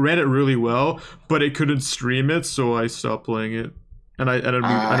it really well, but it couldn't stream it, so I stopped playing it, and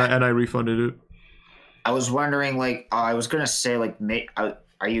I refunded it. I was wondering, like, I was gonna say, like,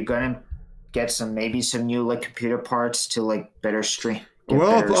 are you gonna get some new like computer parts to like better stream?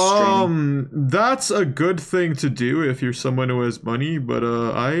 Well, that's a good thing to do if you're someone who has money, but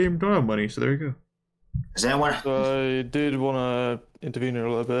I don't have money, so there you go. Is anyone? I did want to intervene here a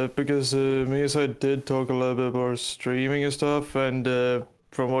little bit because me and I did talk a little bit about streaming and stuff, and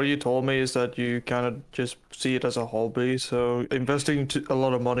from what you told me is that you kind of just see it as a hobby. So investing a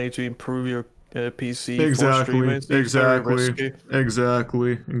lot of money to improve your PC for streaming is very risky.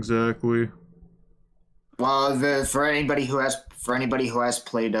 Exactly. Well, for anybody who has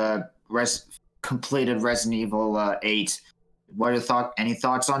played completed Resident Evil 8, what are any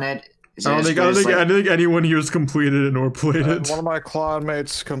thoughts on it? I don't think anyone here has completed it nor played it. One of my clan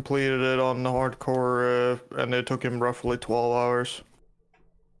mates completed it on hardcore, and it took him roughly 12 hours.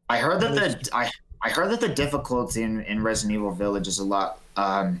 I heard that I heard that the difficulty in Resident Evil Village is a lot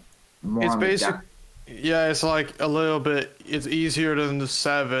more. It's on the basic. depth. Yeah, it's like a little bit. It's easier than the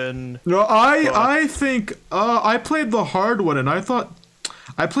 7. No, I think I played the hard one, and I thought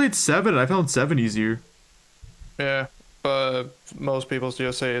I played 7, and I found 7 easier. Yeah, but most people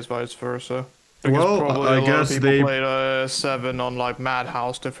just say it's vice versa. Because Well, probably I a lot guess of people they played 7 on like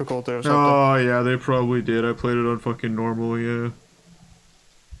Madhouse difficulty or something. Oh yeah, they probably did. I played it on fucking normal, yeah.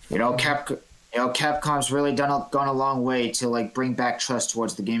 Capcom's really gone a long way to like bring back trust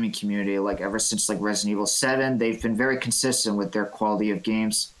towards the gaming community. Like ever since like Resident Evil 7, they've been very consistent with their quality of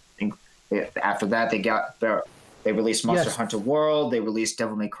games. After that, they released Monster Hunter World. They released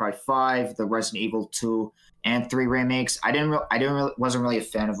Devil May Cry 5, the Resident Evil 2 and 3 remakes. Wasn't really a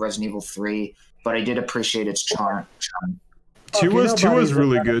fan of Resident Evil 3, but I did appreciate its charm. 2 was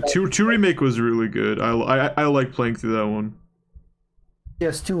really good. 2 remake was really good. I like playing through that one.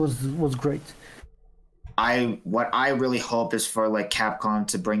 Yes, 2 was great. What I really hope is for like Capcom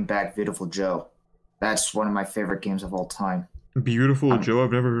to bring back Beautiful Joe. That's one of my favorite games of all time. Beautiful Joe?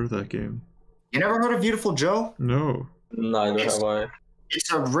 I've never heard of that game. You never heard of Beautiful Joe? No. Neither have I.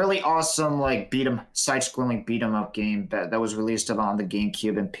 It's a really awesome like side-scrolling beat 'em up game that was released on the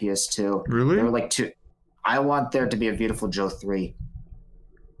GameCube and PS2. Really? There were like 2. I want there to be a Beautiful Joe 3.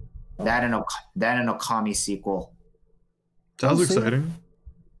 That and an Okami sequel. Sounds exciting.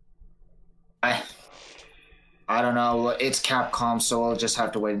 I don't know. It's Capcom, so we'll just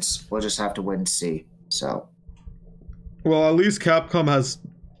have to wait and see. So. Well, at least Capcom has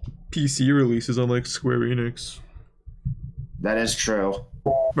PC releases unlike Square Enix. That is true.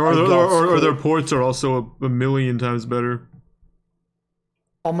 Or their ports are also a million times better.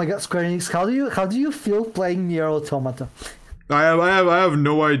 Oh my god, Square Enix, how do you feel playing Nier Automata? I have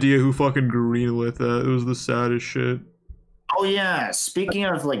no idea who fucking greenlit that. It was the saddest shit. Oh yeah, speaking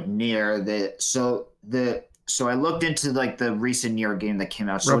of like Nier, so I looked into like the recent Nier game that came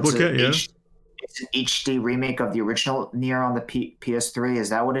out. So Replicant, it's an HD remake of the original Nier on the PS3. Is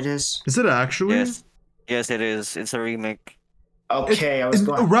that what it is? Is it actually? Yes, it is. It's a remake. Okay, I was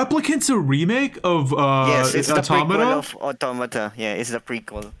going. Replicant's a remake of Yes, it's the Automata. prequel of Automata. Yeah, it's the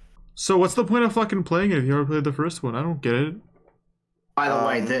prequel. So what's the point of fucking playing it if you ever played the first one? I don't get it. By the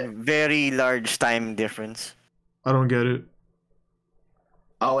way, Very large time difference. I don't get it.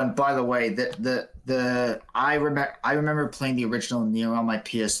 oh, and by the way, I remember playing the original Neo on my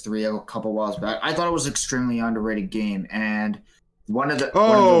PS3 a couple whiles back. I thought it was an extremely underrated game, and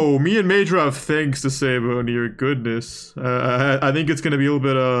Oh, me and Major have things to say about your goodness. I think it's gonna be a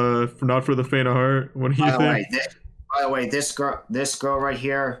little bit not for the faint of heart. What do you think? By the way, this girl right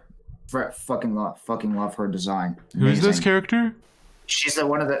here, fucking love her design. Who's this Amazing. character? She's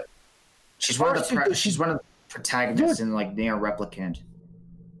one of the protagonists in like Nier Replicant.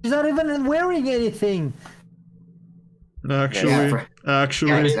 She's not even wearing anything. Actually,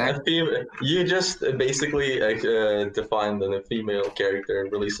 Yeah, exactly. You just basically defined a female character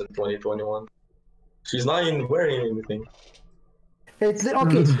released in 2021. She's not even wearing anything. It's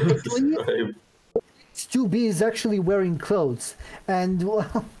okay. Stu-B is actually wearing clothes, and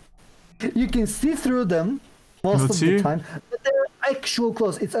well, you can see through them most Let's of the see. time. But they're actual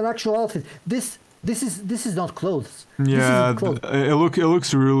clothes. It's an actual outfit. This is not clothes. Yeah, This isn't clothes. it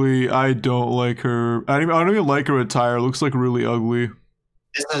looks really. I don't like her. I don't even like her attire. It looks like really ugly.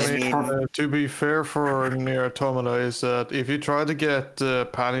 This I is mean, perfect. To be fair for Nier Automata is that if you try to get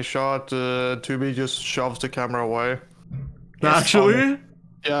panty shot, 2B just shoves the camera away. Actually,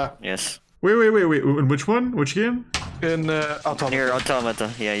 Yeah, Yes. wait. In which one? Which game? in Automata. Near Automata.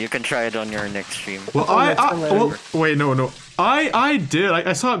 Yeah, you can try it on your next stream. Well, that's hilarious. wait, no. I did.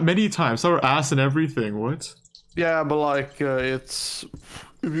 I saw it many times. Saw her ass and everything. What? Yeah, but like it's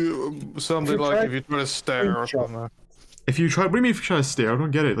if you, something you like try- if you try to stare or Screenshot. something. If you try, what do you mean if you try to stare? I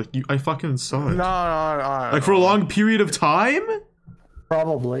don't get it. Like I fucking saw it. No, Like for a long period of time.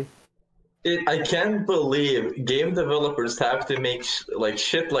 Probably. I can't believe game developers have to make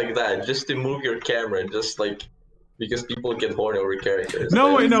shit like that just to move your camera, just like because people get horny over characters.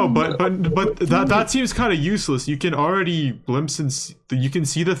 No, wait, no, but that seems kind of useless. You can already glimpse and you can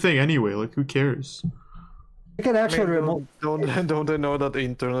see the thing anyway. Like who cares? You can actually remote. Don't they know that the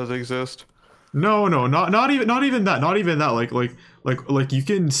internet exists? No, not even that. Not even that. Like you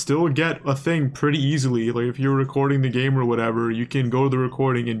can still get a thing pretty easily. Like if you're recording the game or whatever, you can go to the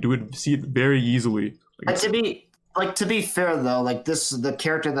recording and see it very easily. Like, To be fair though, like the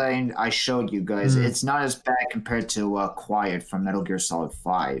character that I showed you guys, it's not as bad compared to Quiet from Metal Gear Solid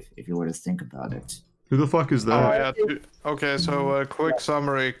 5, if you were to think about it. who the fuck is Oh that? yeah. Okay, so a quick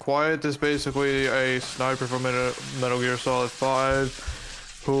summary. Quiet is basically a sniper from Metal Gear Solid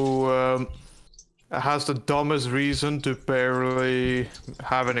 5, who has the dumbest reason to barely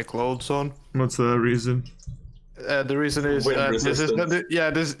have any clothes on. What's the reason? The reason is Wind this is resistance.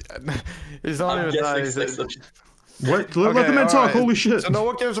 this it's not I'm even that. guessing It's- sex- What? Let Okay, the man talk. alright. Holy shit. So no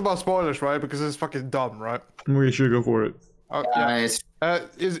one cares about spoilers, right? Because it's fucking dumb, right? We should go for it. Yeah. It's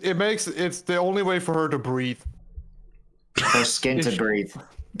It's the only way for her to breathe. her skin to breathe.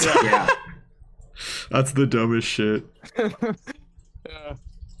 Yeah. That's the dumbest shit. Yeah.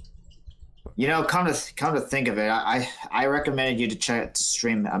 You know, come to think of it, I recommended you to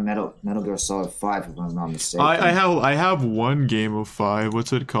stream a Metal Gear Solid 5 if I'm not mistaken. I have one game of 5.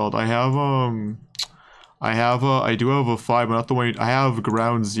 What's it called? I do have a 5, but not the one. I have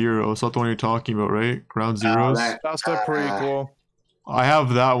Ground Zero. It's not the one you're talking about, right? Ground Zeroes. That's the prequel. I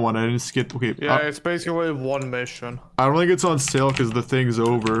have that one. I didn't skip. Okay. Yeah, it's basically one mission. I don't think it's on sale because the thing's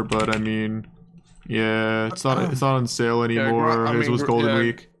over. But I mean, yeah, it's not on sale anymore. I It mean, was Golden yeah.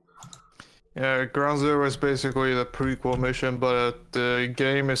 Week. Yeah, Ground Zero is basically the prequel mission, but the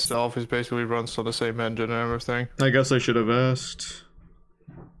game itself is basically runs on the same engine and everything. I guess I should have asked.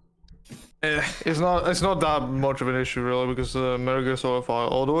 It's not that much of an issue really because Metal Gear Solid 5,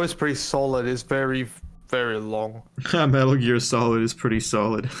 although it's pretty solid, is very very long. Metal Gear Solid is pretty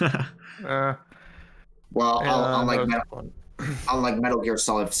solid. Uh, Well, yeah, unlike that's fun. unlike Metal Gear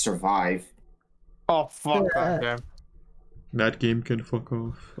Solid Survive. Oh fuck Yeah. that game. That game can fuck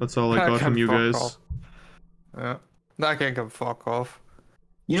off. That's all I That got can from you fuck guys. off. Yeah, that game can fuck off.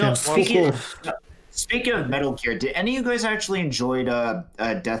 You know, Can fuck speaking of Metal Gear, did any of you guys actually enjoyed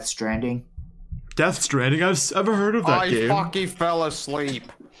Death Stranding? Death Stranding. I've ever heard of that I game. fucking fell asleep.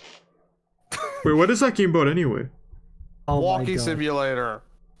 Wait, what is that game about anyway? Oh my Walking God. simulator.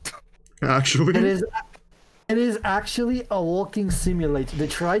 Actually, It is actually a walking simulator. They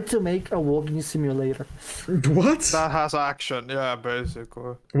tried to make a walking simulator. what? That has action, yeah,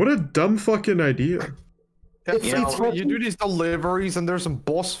 basically. What a dumb fucking idea. Yeah, It's- you, it's know, what- you do these deliveries and there's some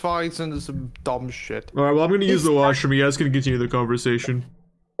boss fights and there's some dumb shit. All right, well, I'm gonna use It's the washroom. You guys can continue the conversation.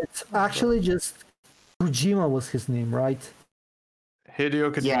 It's actually just Kojima was his name, right?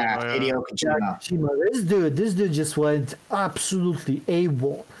 Hideo Kojima. Yeah, Hideo Kojima. Kojima. This dude just went absolutely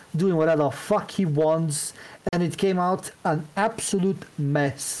AWOL, doing whatever the fuck he wants, and it came out an absolute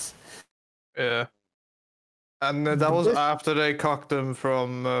mess. Yeah. And that was after they cocked him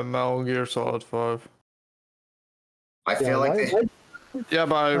from Metal Gear Solid 5. I feel like Yeah,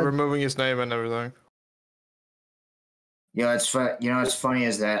 by removing his name and everything. it's funny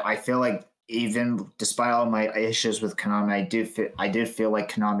is that I feel like even despite all my issues with Konami, I did feel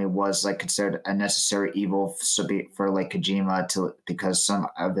like Konami was like considered a necessary evil for like Kojima because some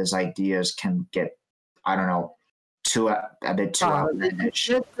of his ideas can get, I don't know, a bit too outlandish.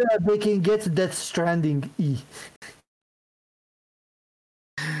 They can get Death Stranding E.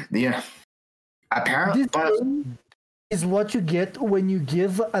 Yeah, apparently, This is what you get when you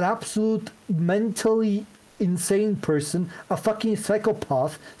give an absolute mentally insane person, a fucking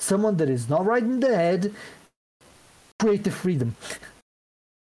psychopath, someone that is not right in the head, creative freedom.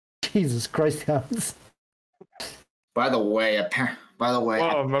 Jesus Christ, Hans. by the way,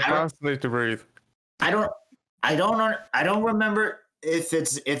 Oh, my pants need to breathe. I don't remember if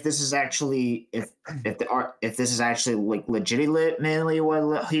this is actually like legitimately what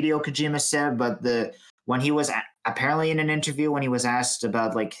Hideo Kojima said, but when he was apparently in an interview when he was asked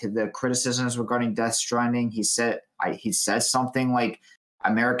about like the criticisms regarding Death Stranding, he said something like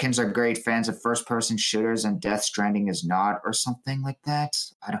Americans are great fans of first-person shooters and Death Stranding is not, or something like that.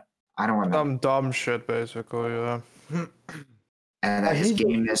 I don't remember. Some dumb shit, basically. Yeah. And that his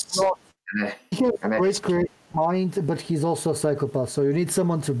game is. He has a great creative mind, but he's also a psychopath, so you need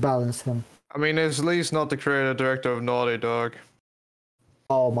someone to balance him. I mean, he's at least not the creative director of Naughty Dog.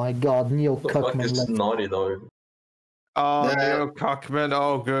 Oh my god, Neil The fuck is Cuckman. Naughty Dog? Oh, The- Neil Cuckman.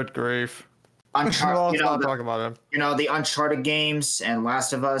 Oh, good grief. Let's Let's not talk about him. the Uncharted games and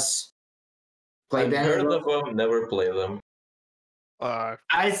Last of Us. I've Played heard them. of them, never played them.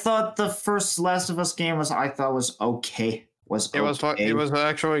 I thought the first Last of Us game was okay. It was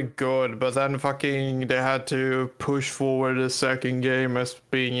actually good, but then fucking they had to push forward the second game as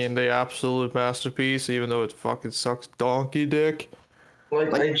being in the absolute masterpiece, even though it fucking sucks donkey dick.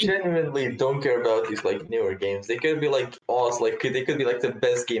 Like, I genuinely don't care about these like newer games. They could be like awesome, they could be like the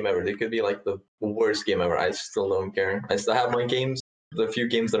best game ever. They could be like the worst game ever. I still don't care. I still have my games, the few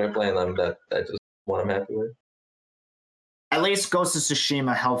games that I play, and I'm just what I'm happy with. At least Ghost of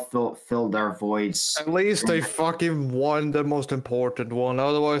Tsushima helped fill their voids. At least they fucking won the most important one.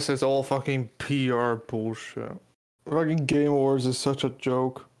 Otherwise, it's all fucking PR bullshit. Fucking Game Awards is such a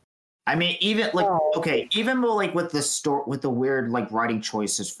joke. I mean, even though like with the weird like writing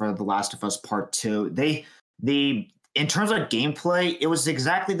choices for The Last of Us Part 2, in terms of gameplay, it was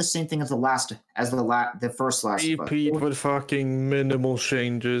exactly the same thing as the first Last of Us. Repeat with fucking minimal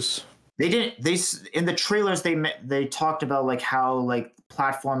changes. They in the trailers they talked about like how like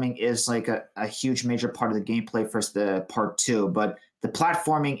platforming is like a huge major part of the gameplay for the Part 2, but the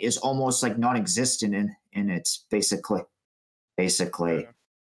platforming is almost like non-existent in it basically. What's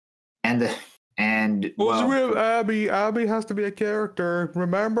with Abby? Abby has to be a character.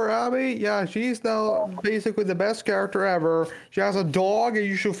 Remember Abby? Yeah, she's now basically the best character ever. She has a dog, and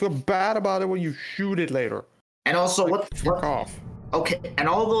you should feel bad about it when you shoot it later. And also, Fuck off. Okay, and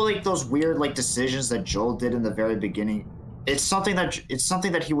although like those weird like decisions that Joel did in the very beginning, it's something that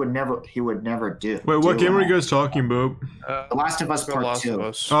he would never do. Wait, what game are you guys talking about? The Last of Us The Part Last 2. of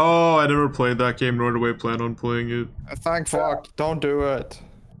Us. Oh, I never played that game, nor do I plan on playing it. Thank fuck. Don't do it.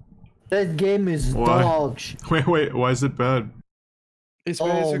 That game is Why? dog shit. Wait, why is it bad? It's Oh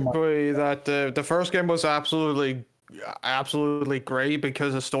my- basically that the first game was absolutely great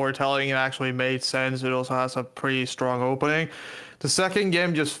because the storytelling actually made sense. It also has a pretty strong opening. The second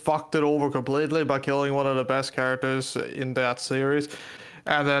game just fucked it over completely by killing one of the best characters in that series,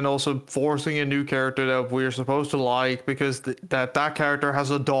 and then also forcing a new character that we're supposed to like because that character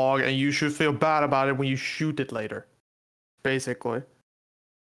has a dog and you should feel bad about it when you shoot it later, basically.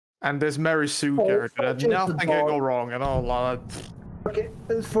 And this Mary Sue character, that just the nothing can go dog. wrong at all. Okay,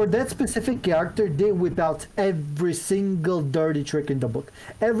 for that specific character, they whip out every single dirty trick in the book.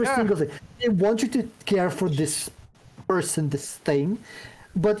 Every single thing. They want you to care for this person, this thing,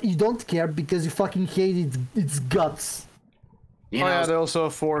 but you don't care because you fucking hate its guts. You Oh know, yeah, they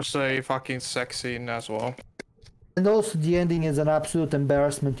also force a fucking sex scene as well. And also, the ending is an absolute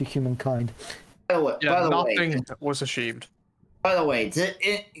embarrassment to humankind. by the way, Yeah, nothing was achieved.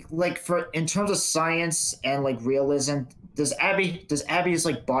 in terms of science and like realism, does Abby's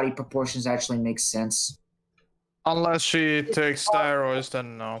like body proportions actually make sense? Unless she takes steroids,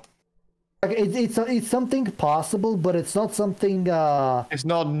 then no. Like, it's something possible, but it's not something. It's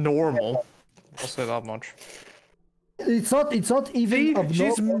not normal. I'll say that much. It's not even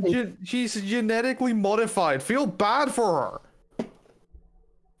abnormal. She's genetically modified. Feel bad for her.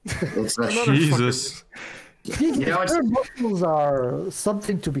 It's a, Jesus. you know what's Her muscles are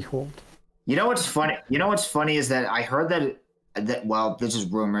something to behold. you know what's funny. You know what's funny is that I heard that well, this is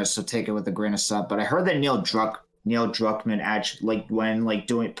rumors, so take it with a grain of salt. But I heard that Neil Druckmann actually like when like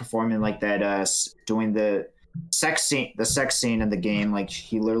performing like that doing the sex scene in the game, like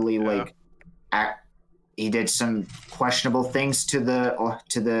he literally like he did some questionable things to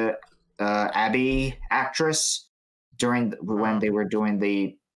the Abby actress during when they were doing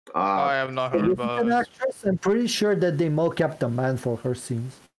the I have not heard about An it. actress, I'm pretty sure that they mocapped the man for her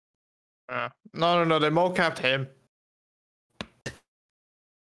scenes. No, they mocapped him.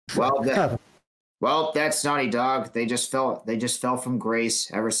 Well, that's Naughty Dog. They just fell from grace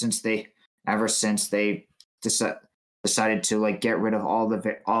ever since they decided to like get rid of all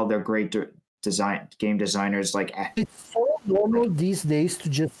their great game designers. Like, It's so normal these days to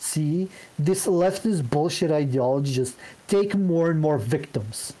just see this leftist bullshit ideology just take more and more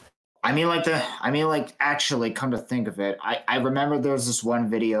victims. Actually, come to think of it, I remember there was this one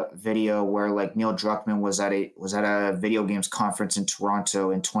video where like Neil Druckmann was at a video games conference in Toronto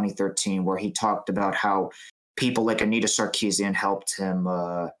in 2013, where he talked about how people like Anita Sarkeesian helped him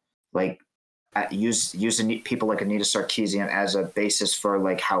using people like Anita Sarkeesian as a basis for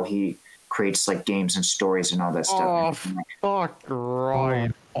like how he creates like games and stories and all that stuff. Fuck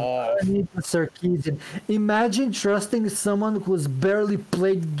right off. Anita Sarkeesian. Imagine trusting someone who's barely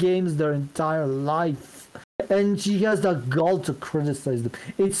played games their entire life, and she has the gall to criticize them.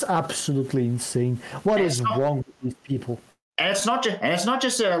 It's absolutely insane. What is wrong with these people? And it's not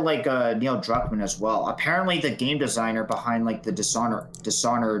just Neil Druckmann as well. Apparently, the game designer behind like the Dishonored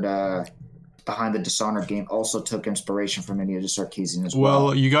game also took inspiration from Anita Sarkeesian as well.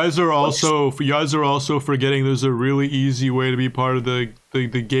 Well, you guys are also forgetting there's a really easy way to be part of the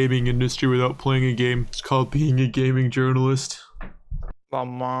gaming industry without playing a game. It's called being a gaming journalist.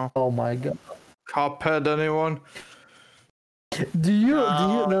 Mama. Oh my god. Cuphead, anyone? Do you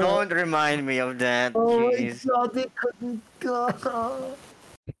know? Don't remind me of that. Oh my Jeez. god, they couldn't go.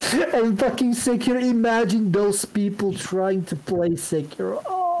 And fucking Sekiro, imagine those people trying to play Sekiro.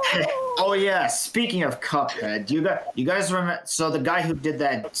 Oh yeah, speaking of Cuphead, you guys remember? So the guy who did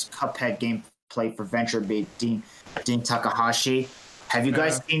that Cuphead gameplay for VentureBeat, Dean Takahashi. Have you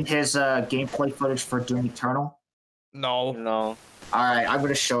guys seen his gameplay footage for Doom Eternal? No. No. All right, I'm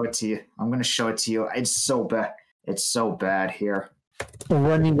gonna show it to you. It's so bad. It's so bad here.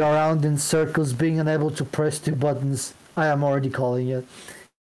 Running around in circles, being unable to press two buttons. I am already calling it.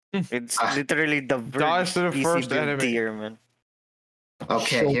 It's literally the Dies to the PC first build enemy. tier, man.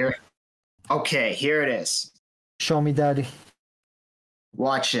 Okay, here it is. Show me, daddy.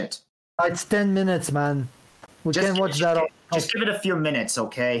 Watch it. It's 10 minutes, man. We can watch that. Just give it a few minutes,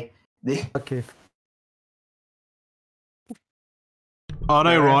 okay? Okay.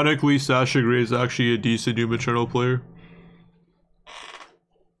 Unironically, Sasha Grey is actually a decent Doom Eternal player.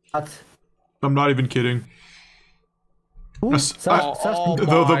 What? I'm not even kidding. Who?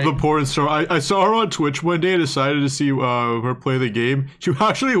 The porn star. I saw her on Twitch one day and decided to see her play the game. She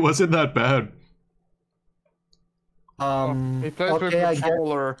actually wasn't that bad. He plays with okay,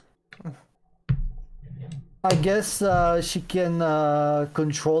 controller. I guess she can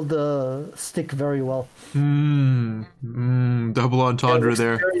control the stick very well. Double entendre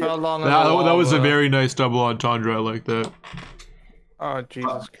there. Fell on That was a lava. very nice double entendre. I like that. Oh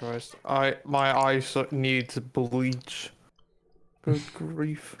Jesus Christ! My eyes needs bleach. Good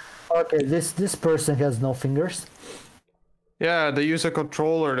grief. Okay, this person has no fingers. Yeah, they use a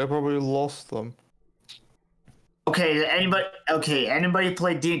controller. They probably lost them. Okay, anybody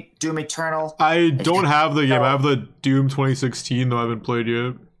play Doom Eternal? I don't have the game. I have the Doom 2016 though. I haven't played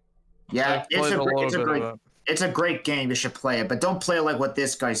yet. Yeah, Played a little bit of it. it's a great game. You should play it, but don't play it like what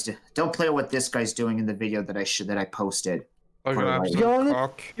this guy's do. Don't play what this guy's doing in the video that I posted. Like an Alright. absolute The only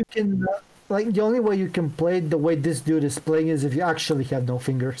cock. you can the only way you can play it the way this dude is playing is if you actually have no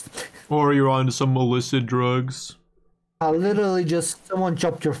fingers. Or you're on some illicit drugs. Literally just someone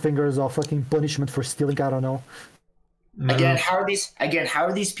chopped your fingers off, fucking punishment for stealing. I don't know. Again, how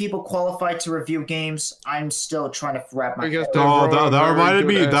are these people qualified to review games? I'm still trying to wrap my Because head. they Oh, wrote a that very reminded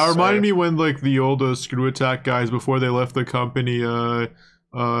me. good That reminded essay. me when like the old Screw Attack guys before they left the company.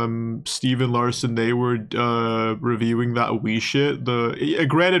 Steven Larson, they were reviewing that Wii shit.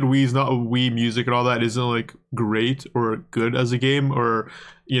 Granted, Wii's not Wii music and all that isn't like great or good as a game or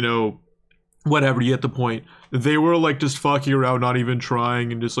whatever. You get the point. they were like just fucking around, not even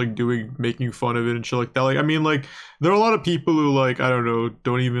trying, and just like making fun of it and shit like that. Like, I mean, like there are a lot of people who like, I don't know,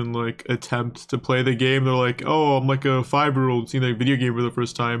 don't even like attempt to play the game. They're like, oh, I'm like a 5-year-old seeing a video game for the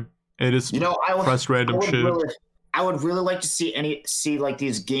first time, and just press random shit. I would really like to see like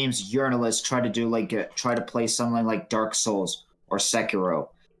these games journalists try to do try to play something like Dark Souls or Sekiro.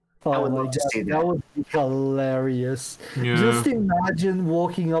 I would love to see that. That would be hilarious. Yeah. Just imagine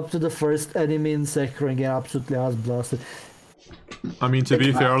walking up to the first enemy in Sekiro and get absolutely ass blasted. I mean, to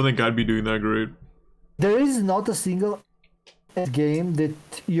be fair, I don't think I'd be doing that great. There is not a single game that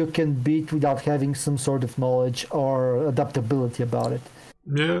you can beat without having some sort of knowledge or adaptability about it.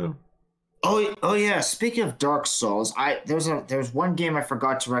 Yeah. Oh yeah. Speaking of Dark Souls, there's one game I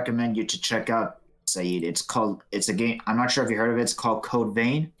forgot to recommend you to check out, Saeed. It's a game. I'm not sure if you heard of it. It's called Code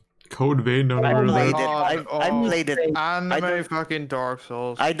Vein. Code Vein, no, I never heard of played that. it. I played it. Anime fucking Dark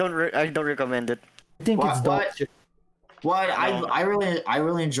Souls. I don't recommend it. I think it's dog What? shit. What? I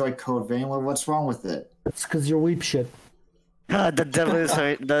really enjoy Code Vein. What's wrong with it? It's because you're weep shit.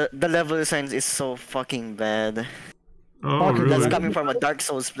 The level design is so fucking bad. Oh, Okay, That's really? coming from a Dark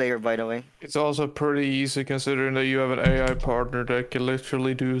Souls player, by the way. It's also pretty easy considering that you have an AI partner that can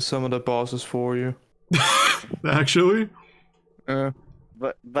literally do some of the bosses for you. Actually?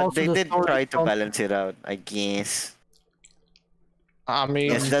 But Also, they the did story try to sounds- balance it out, I guess. I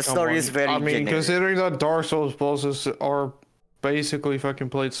mean, Yes, the come story on. is very I mean, generic. considering that Dark Souls bosses are basically fucking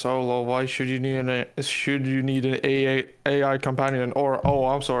played solo, why should you need an AI companion or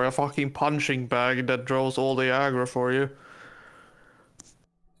I'm sorry, a fucking punching bag that draws all the aggro for you?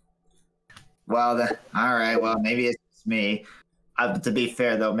 Well, all right. Well, maybe it's me. To be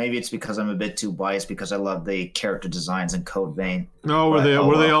fair, though, maybe it's because I'm a bit too biased because I love the character designs in Code Vein. No, were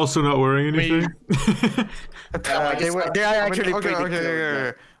But, they also not wearing anything? They are actually pretty cool.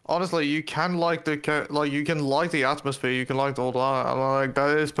 okay. Honestly, you can like you can like the atmosphere, you can like all that. Like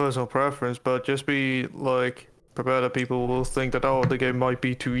that is personal preference, but just be like prepared that people will think that the game might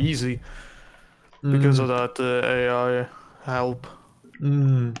be too easy because of that AI help.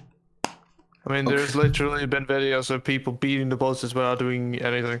 Mm. I mean, there's literally been videos of people beating the bosses without doing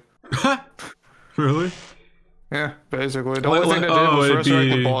anything. Really? Yeah, basically. The Like- only thing like- they did oh, was it'd resurrect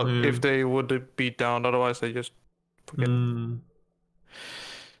the be- bot yeah. if they would beat down. Otherwise, they just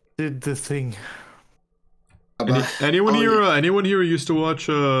did the thing. Anyone Oh, here? Anyone here used to watch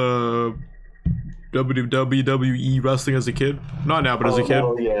WWE wrestling as a kid? Not now, but as a kid.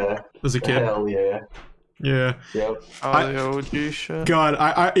 Oh, yeah. As a kid. Hell yeah. Yeah. Yep. The OG shit. God,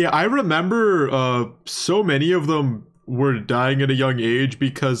 I remember so many of them were dying at a young age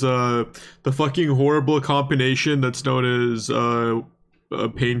because the fucking horrible combination that's known as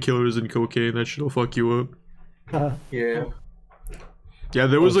painkillers and cocaine, that shit'll fuck you up. Yeah. Yeah,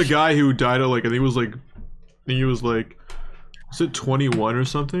 there was a guy who died at like, I think he was like, is it 21 or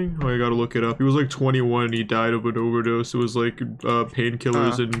something? Oh, I gotta look it up. He was like 21 and he died of an overdose. It was like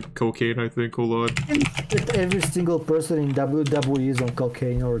painkillers and cocaine, I think. Hold on. Every single person in WWE is on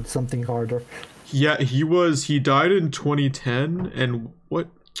cocaine or something harder. Yeah, he died in 2010 and what?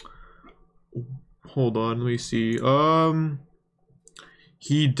 Hold on, let me see.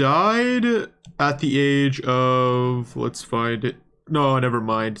 He died at the age of, let's find it. No, never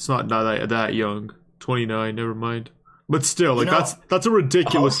mind. It's not that young. 29, never mind. But still, like that's a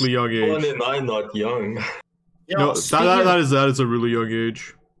ridiculously young age. 29, not young. No, that is a really young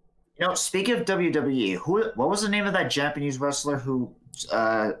age. Speaking of WWE, what was the name of that Japanese wrestler who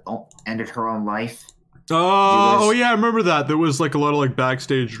ended her own life? Oh yeah, I remember that. There was like a lot of like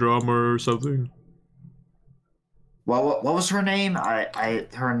backstage drama or something. Well, what was her name?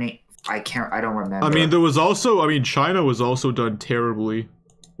 Her name. I don't remember. I mean, there was also. I mean, China was also done terribly.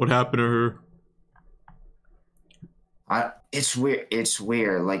 What happened to her? It's weird. It's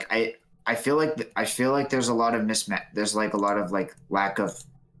weird. Like I feel like there's a lot of there's like a lot of like lack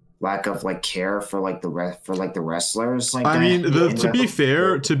of like care for like the wrestlers. Like I mean, that.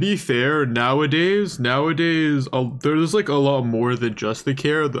 to be fair, nowadays, there's like a lot more than just the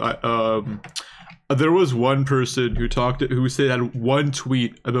care. There was one person who had one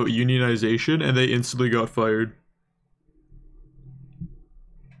tweet about unionization, and they instantly got fired.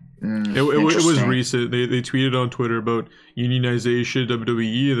 It was recent. They tweeted on Twitter about unionization,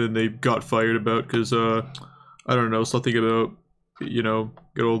 WWE, and then they got fired about because I don't know, something about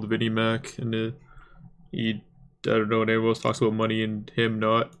good old Vinnie Mac, and I don't know, and everyone else talks about money and him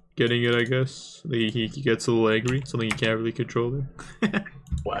not getting it. I guess he gets a little angry. Something he can't really control there.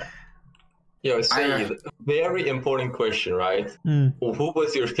 What? Yo, Saeed, very important question, right? Who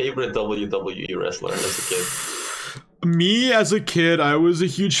was your favorite WWE wrestler as a kid? Me as a kid, I was a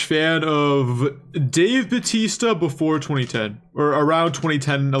huge fan of Dave Bautista before 2010 or around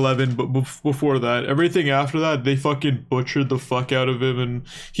 2010, 11, but before that, everything after that, they fucking butchered the fuck out of him, and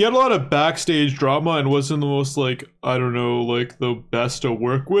he had a lot of backstage drama and wasn't the most like, I don't know, like the best to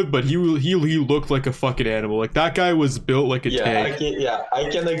work with, but he looked like a fucking animal. Like that guy was built like a tank. I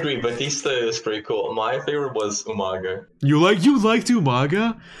can agree. Batista is pretty cool. My favorite was Umaga. You liked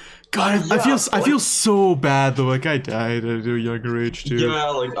Umaga? God, Yeah, I feel so bad though. Like I died at a younger age too. Yeah,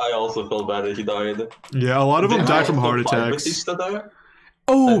 like I also felt bad that he died. Yeah, a lot of them Did died from I heart also fight attacks. Batista die?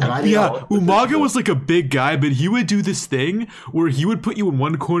 Oh, Am I the yeah. only- Umaga was like a big guy, but he would do this thing where he would put you in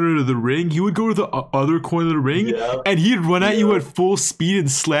one corner of the ring, he would go to the other corner of the ring, Yeah. and he'd run at you Yeah. at full speed and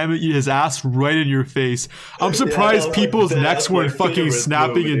slam his ass right in your face. I'm surprised like, people's that's necks my weren't fucking favorite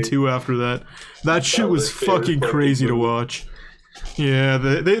snapping in movie. two after that. That shit was was my favorite fucking fucking crazy to movie. watch. Yeah,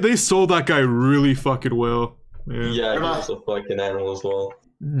 they sold that guy really fucking well. Yeah, he was a fucking animal as well.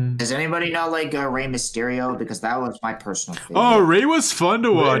 Does anybody know like Rey Mysterio? Because that was my personal favorite. Oh, Ray was fun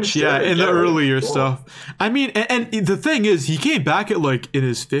to watch, yeah, Mysterio, in the yeah, Ray was earlier cool. stuff. I mean, and the thing is, he came back at like in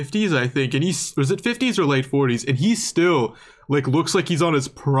his 50s, I think, and was it 50s or late 40s, and he still like looks like he's on his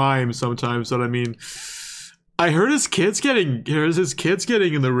prime sometimes. But I mean, I heard his kid's getting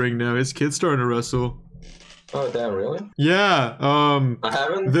in the ring now. His kid's starting to wrestle. Oh damn, really? Yeah, I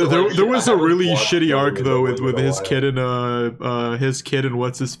haven't. there was a really shitty arc though with his kid. kid and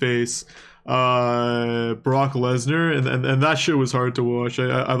what's his face, Brock Lesnar, and that shit was hard to watch.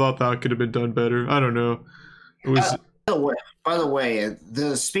 I thought that could have been done better. I don't know. It was By the way,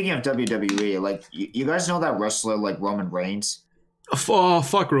 speaking of WWE, like you guys know that wrestler like Roman Reigns.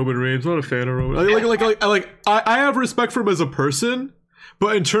 fuck Roman Reigns. Not a fan of Roman. I have respect for him as a person,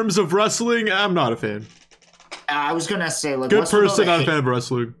 but in terms of wrestling, I'm not a fan. I was gonna say like Good what's with all person, the not a hate- fan of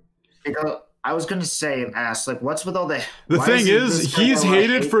wrestling. because I was gonna say ask like what's with all the The why thing this is, guy he's got a lot of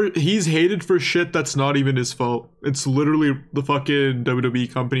hated hate? he's hated for shit that's not even his fault. It's literally the fucking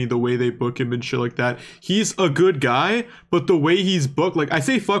WWE company, the way they book him and shit like that. He's a good guy, but the way he's booked, like I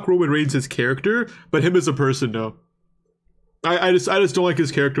say, fuck Roman Reigns his character, but him as a person, no. I just don't like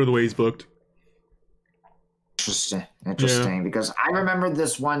his character and the way he's booked. Interesting because I remember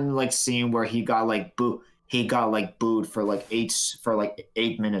this one like scene where he got like booed for like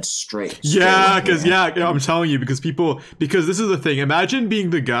 8 minutes straight. Yeah, because I'm telling you, because this is the thing. Imagine being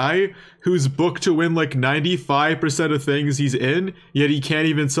the guy who's booked to win like 95% of things he's in, yet he can't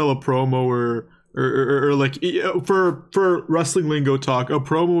even sell a promo or like for wrestling lingo talk. A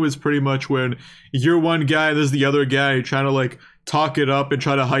promo is pretty much when you're one guy and there's the other guy trying to like talk it up and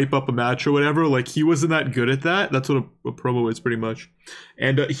try to hype up a match or whatever. Like he wasn't that good at that. That's what a promo is pretty much.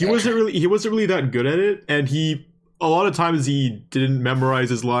 And he wasn't really that good at it. And a lot of times he didn't memorize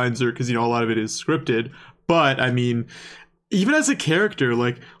his lines or because a lot of it is scripted. But I mean, even as a character,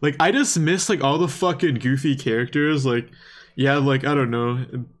 like I just miss like all the fucking goofy characters. Like yeah, like I don't know.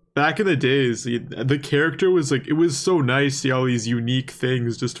 Back in the days, the character was like, it was so nice to see all these unique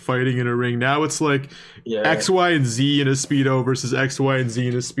things just fighting in a ring. Now it's like Yeah. X, Y, and Z in a Speedo versus X, Y, and Z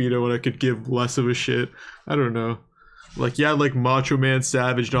in a Speedo, and I could give less of a shit. I don't know. Like, yeah, like Macho Man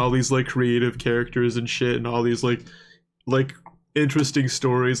Savage and all these like creative characters and shit, and all these like interesting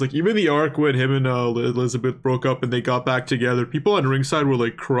stories. Like, even the arc when him and Elizabeth broke up and they got back together, people on ringside were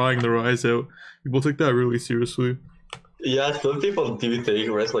like crying their eyes out. People take that really seriously. Yeah, some people do take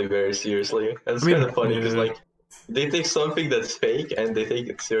wrestling very seriously. And it's I mean, kind of funny because, yeah. like, they take something that's fake and they take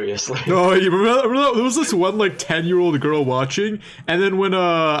it seriously. Oh, you remember there was this one like 10-year-old girl watching, and then when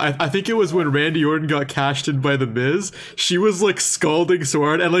I think it was when Randy Orton got cashed in by the Miz, she was like scalding so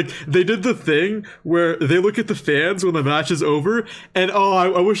hard, and like they did the thing where they look at the fans when the match is over, and I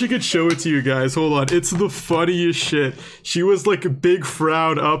wish I could show it to you guys. Hold on, it's the funniest shit. She was like a big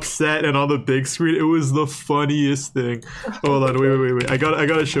frown, upset, and on the big screen, it was the funniest thing. Hold on, wait. I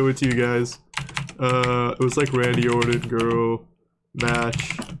gotta show it to you guys. It was like Randy Orton girl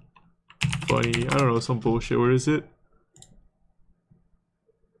match funny. I don't know, some bullshit. Where is it?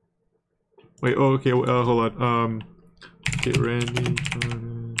 Wait. Oh, okay. Hold on. Okay, Randy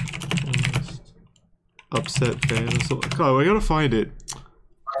Orton upset fan. So, God, I gotta find it.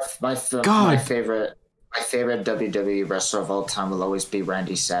 My favorite WWE wrestler of all time will always be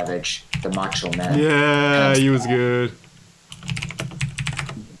Randy Savage, the Macho Man. Yeah, he was good.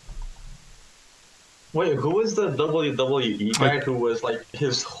 Wait, who was the WWE guy who was like,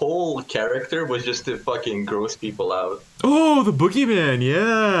 his whole character was just to fucking gross people out? Oh, the Boogeyman.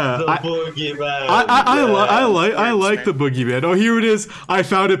 Yeah. The Boogeyman. I like the Boogeyman. Oh, here it is. I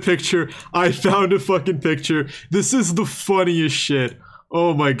found a picture. I found a fucking picture. This is the funniest shit.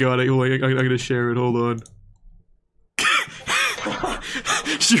 Oh my god. I'm gonna share it. Hold on.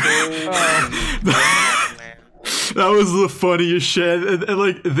 That was the funniest shit, and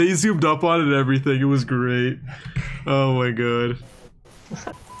like they zoomed up on it and everything. It was great. Oh my god.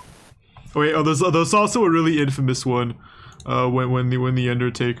 Wait, there's also a really infamous one. When the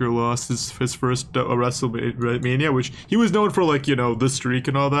Undertaker lost his first WrestleMania, which he was known for, like, you know, the streak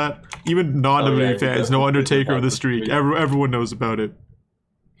and all that. Even non-WWE fans know Undertaker the streak. Everyone knows about it.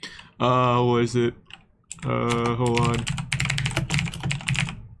 What is it? Hold on.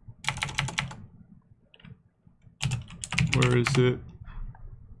 Where is it?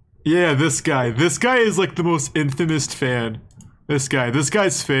 Yeah, this guy. This guy is like the most infamous fan. This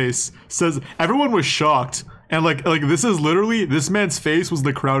guy's face says everyone was shocked. And like this is literally, this man's face was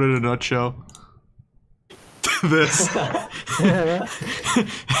the crowd in a nutshell. This.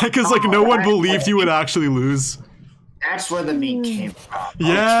 Because like no one believed he would actually lose. That's where the meme came from.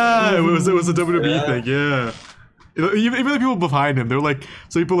 Yeah, it was a WWE thing, yeah. Even the people behind him, they're like,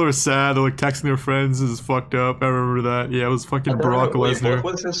 some people are sad, they're like texting their friends, this is fucked up. I remember that. Yeah, it was fucking Brock Lesnar.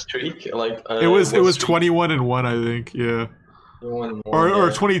 What was his streak? Like it was 21-1, I think, yeah. Or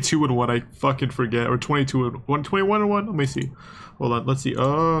 22-1, I fucking forget. Or 21-1. Let me see. Hold on, let's see.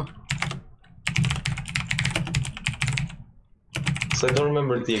 So I don't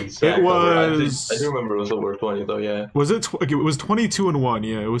remember the exact. It number. was. I do remember it was over 20 though. Yeah. Was it? Okay, it was 22-1.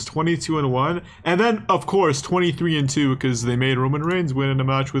 Yeah, it was 22-1, and then of course 23-2 because they made Roman Reigns win in a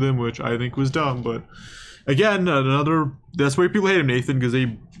match with him, which I think was dumb. But again, another. That's why people hate him, Nathan, because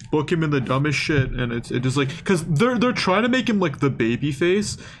they book him in the dumbest shit, and it just like because they're trying to make him like the baby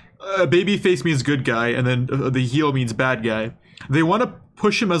face. Baby face means good guy, and then the heel means bad guy. They want to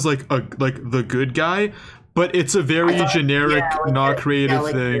push him as like the good guy. But it's a very generic, not creative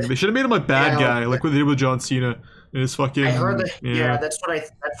thing. They should have made him a bad guy, like what they did with John Cena and his fucking. I heard that. Yeah, that's what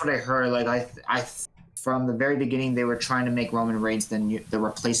I heard. Like I from the very beginning, they were trying to make Roman Reigns the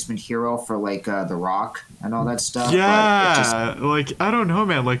replacement hero for like The Rock and all that stuff. Yeah, like I don't know,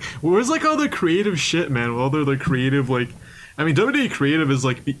 man. Like where's like all the creative shit, man? All the creative, like, I mean, WWE creative is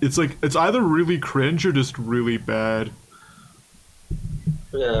like it's either really cringe or just really bad.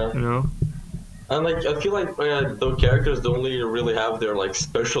 Yeah. You know. And like I feel like the characters don't really have their like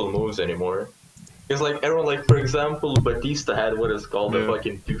special moves anymore. It's like everyone, like for example, Batista had what is called a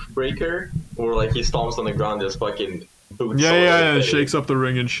fucking tooth breaker, or like he stomps on the ground, there's fucking boots. Yeah, and shakes up the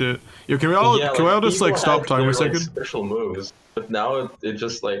ring and shit. Yo, can we all just like stop time a second? Like, special moves, but now it's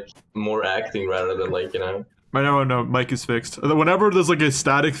just like more acting rather than like, you know. I know, no, mic is fixed. Whenever there's like a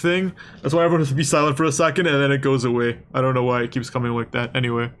static thing, that's why everyone has to be silent for a second and then it goes away. I don't know why it keeps coming like that.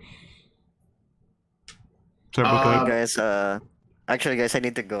 Anyway. Sorry about that. Guys, actually, guys, I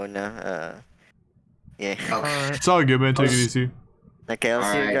need to go now. Yeah. Okay. It's all good, man. Take it easy. Okay, I'll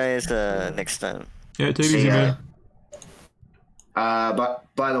see you guys next time. Yeah, take it easy, man. But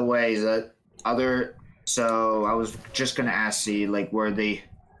by the way, so I was just gonna ask you, like, was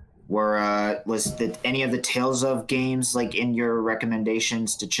any of the Tales of games like in your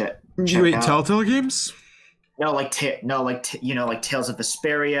recommendations to check Wait, out? Telltale games? No, like Tales of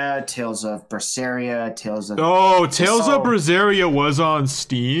Vesperia, Tales of Berseria, Tales of. Oh, Tales of Berseria was on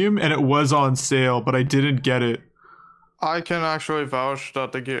Steam and it was on sale, but I didn't get it. I can actually vouch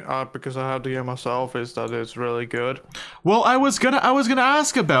that the game, because I had the game myself, is that it's really good. Well, I was gonna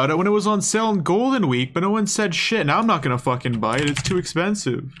ask about it when it was on sale in Golden Week, but no one said shit. Now I'm not gonna fucking buy it. It's too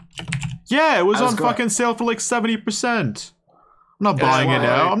expensive. Yeah, it was on fucking sale for like 70%. I'm not buying it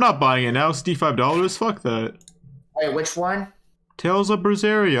now. I'm not buying it now. It's $55. Fuck that. Wait, which one? Tales of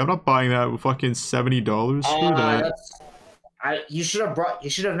Berseria. I'm not buying that with fucking $70. Screw that. You should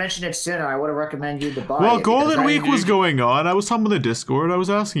have mentioned it sooner. I would have recommended you to buy it. Well, Golden Week was going on. I was talking about the Discord. I was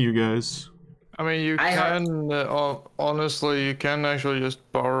asking you guys. I mean, you can honestly, you can actually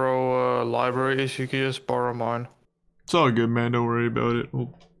just borrow libraries. You can just borrow mine. It's all good, man. Don't worry about it.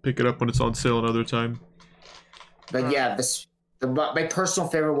 We'll pick it up when it's on sale another time. But yeah, my personal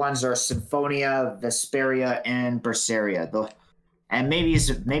favorite ones are Symphonia, Vesperia, and Berseria. And maybe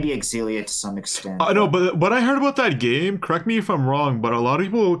Exilia to some extent. I know, but what I heard about that game, correct me if I'm wrong, but a lot of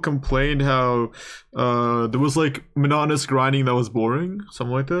people complained how there was like monotonous grinding that was boring,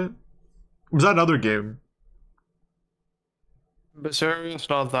 something like that. Was that another game? Berseria's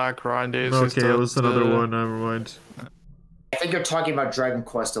not that grindy. Okay, it was another one. Never mind. I think you're talking about Dragon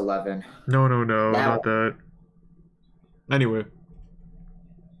Quest XI. No, not that. Anyway.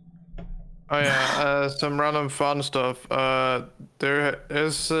 Oh yeah, some random fun stuff. There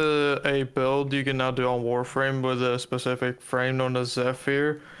is a build you can now do on Warframe with a specific frame known as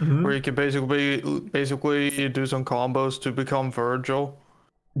Zephyr, where you can basically do some combos to become Virgil.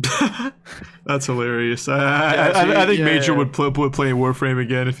 That's hilarious. Yeah, I think yeah, Major yeah. would play Warframe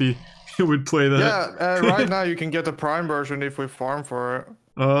again if he would play that. Yeah, right now you can get the Prime version if we farm for it.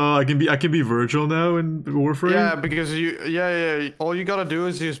 Oh, I can be Virgil now in Warframe. Yeah, because all you gotta do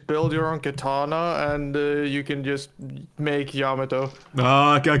is just build your own katana, and you can just make Yamato.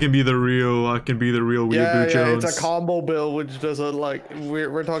 Oh, I can be the real. I can be the real Yeah, Weeaboo yeah, Jones. it's a combo build which does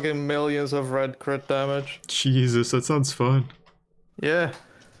we're talking millions of red crit damage. Jesus, that sounds fun. Yeah.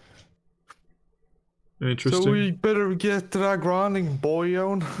 Interesting. So we better get to that grinding, boy.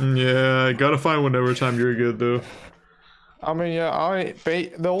 Yeah, I gotta find whenever time you're good though. I mean, yeah,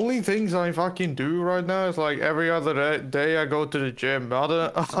 the only things I fucking do right now is like every other day I go to the gym.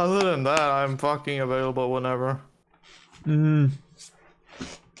 Other than that, I'm fucking available whenever. Mm.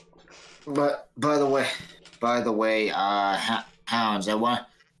 But by the way, Hounds,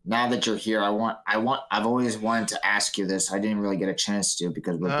 now that you're here, I've always wanted to ask you this. I didn't really get a chance to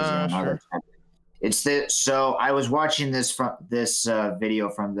because we're busy on other stuff. So I was watching this video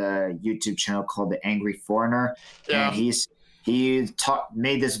from the YouTube channel called The Angry Foreigner, and he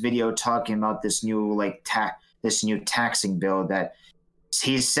made this video talking about this new taxing bill that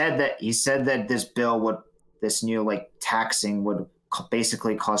he said that this new taxing would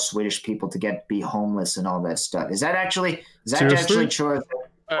basically cause Swedish people to be homeless and all that stuff. Is that actually true,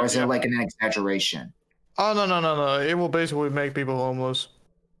 or is it like an exaggeration? Oh no! It will basically make people homeless.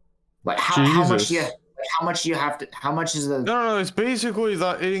 Like how much do you have to? How much is the? No. It's basically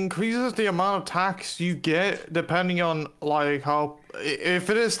that it increases the amount of tax you get depending on like how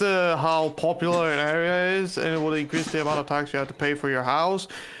popular an area is, and it will increase the amount of tax you have to pay for your house.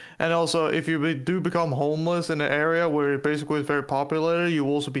 And also, if you do become homeless in an area where it basically is very popular, you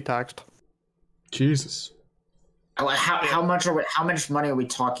will also be taxed. Jesus. How much money are we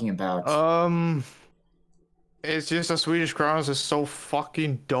talking about? It's just the Swedish crowns is so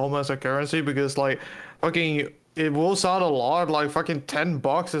fucking dumb as a currency because like fucking it will sound a lot like fucking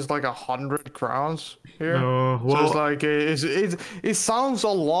 $10 is like 100 crowns here. Oh, So it's like it sounds a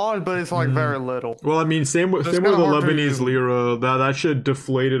lot, but it's like very little. Well, I mean, same with the kinda hard to- Lebanese lira. That shit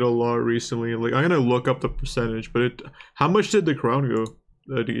deflated a lot recently. Like, I'm gonna look up the percentage, but how much did the crown go?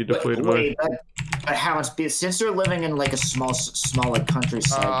 It deflated by? But how since you're living in like a smaller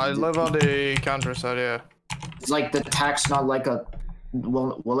countryside, I live on the countryside, yeah. it's like the tax not like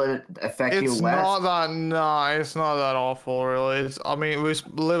will it affect you It's less? it's not that awful, really. I mean, we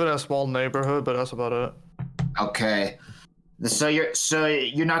live in a small neighborhood, but that's about it. Okay. So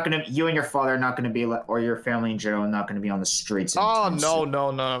you're not gonna, you and your father are not gonna be, or your family in general, not gonna be on the streets. Oh anytime soon. no!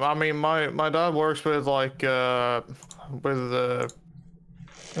 I mean, my dad works with like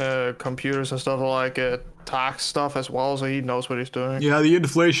computers and stuff like tax stuff as well, so he knows what he's doing. Yeah, the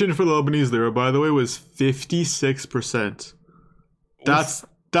inflation for the Lebanese lira, by the way, was 56%. That's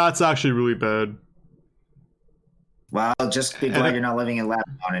actually really bad. Well, just be glad you're not living in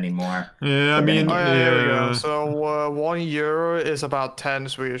Lebanon anymore. Yeah, I mean, Oh, yeah, there we go. yeah. So €1 is about 10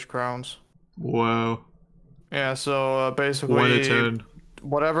 Swedish crowns. Wow. Yeah, so basically 1 to 10.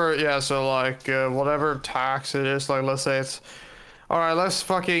 whatever. Yeah, so like whatever tax it is, like let's say it's. All right, let's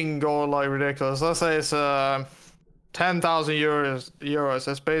fucking go like ridiculous. Let's say it's 10,000 euros.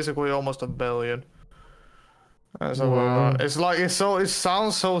 That's basically almost $1 billion. And so Wow. it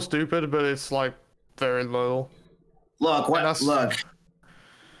sounds so stupid, but it's like very little. Look, And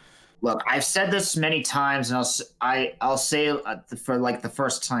look. I've said this many times, and I'll say it for like the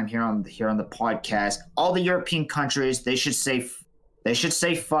first time here on the podcast. All the European countries, they should say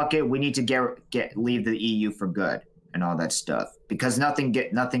fuck it. We need to leave the EU for good and all that stuff, because nothing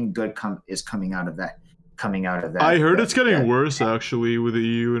good is coming out of that. I heard it's getting worse actually with the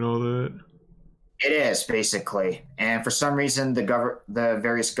EU and all that. It is basically, and for some reason, the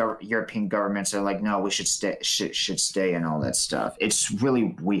various European governments are like, no, we should stay and all that stuff. It's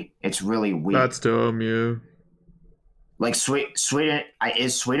really weak. That's dumb, yeah. Like Sweden,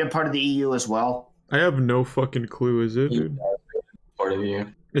 is Sweden part of the EU as well? I have no fucking clue, is it, dude? Part of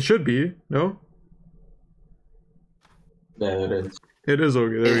you. It should be, no? Yeah, it is. It is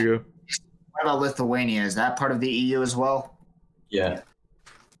okay, there we go. What about Lithuania? Is that part of the EU as well? Yeah.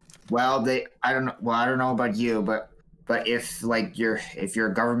 Well, I don't know about you, but if like if your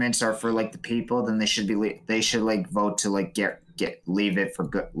governments are for like the people, then they should like vote to like leave it for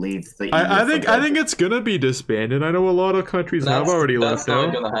good. Leave the EU I for think it's gonna be disbanded. I know a lot of countries have already left That's not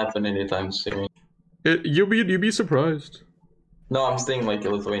now. gonna happen anytime soon. You'd be surprised. No, I'm saying like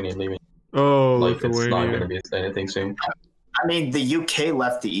Lithuania leaving. Oh, Like it's not Lithuania. gonna be anything soon. I mean, the UK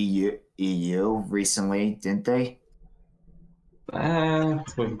left the EU recently, didn't they?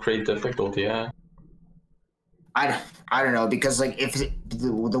 With great difficulty, yeah. I don't know, because like if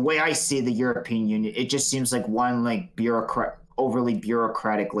the way I see the European Union, it just seems like one like overly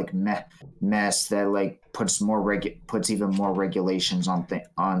bureaucratic like mess that like puts even more regulations on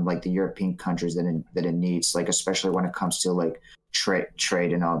like the European countries that it needs, like especially when it comes to like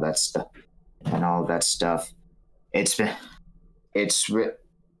trade and all that stuff. I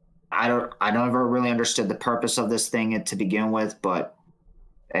never really understood the purpose of this thing to begin with, but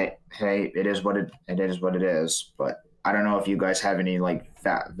hey, it is what it is. But I don't know if you guys have any like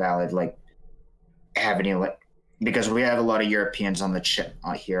valid like because we have a lot of Europeans on the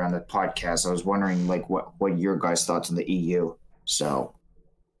here on the podcast. I was wondering like what your guys' thoughts on the EU. So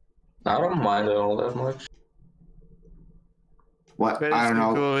I don't mind it all that much. What? I don't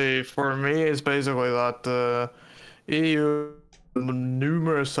know. Basically, for me, it's basically that the EU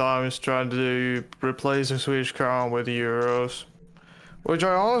numerous times trying to replace the Swedish crown with euros, which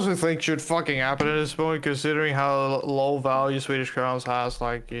I honestly think should fucking happen at this point, considering how low value Swedish crowns has.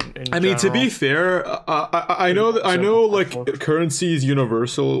 Like in I mean, to be fair, I know like currency is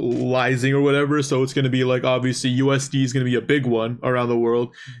universalizing or whatever, so it's going to be like obviously USD is going to be a big one around the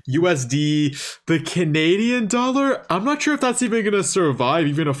world. USD, the Canadian dollar, I'm not sure if that's even going to survive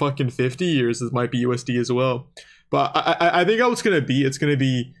even a fucking 50 years. It might be USD as well, but I think how it's going to be. It's going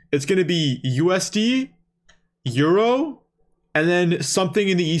to be USD, Euro. And then something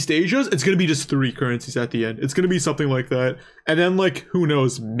in the East Asias, it's going to be just 3 currencies at the end. It's going to be something like that. And then, like, who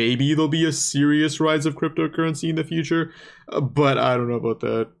knows? Maybe there'll be a serious rise of cryptocurrency in the future. But I don't know about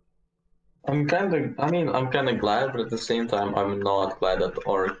that. I'm kind of glad, but at the same time, I'm not glad that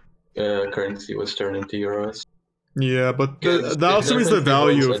our currency was turned into euros. Yeah, but that also means the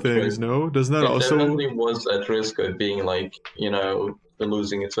value of things, no? Doesn't that also... It definitely was at risk of being, like,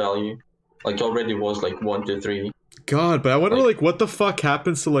 losing its value. Like, it already was, like, 1 to 3. God, but I wonder like what the fuck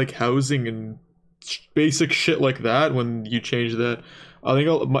happens to like housing and basic shit like that when you change that. I think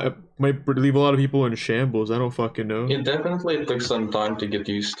it might leave a lot of people in shambles. I don't fucking know. It definitely took some time to get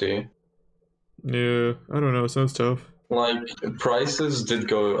used to. Yeah, I don't know. It sounds tough. Like prices did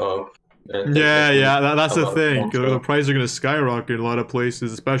go up. That's the thing. The prices are gonna skyrocket in a lot of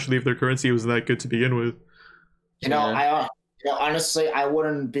places, especially if their currency wasn't that good to begin with. Honestly, I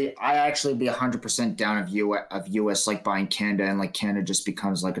actually be 100% down of US like buying Canada, and like Canada just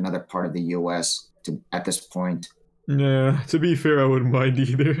becomes like another part of the US at this point. Yeah, to be fair, I wouldn't mind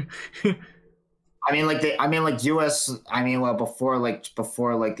either.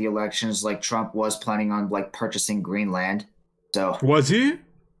 Before the elections, like Trump was planning on like purchasing Greenland. So was he?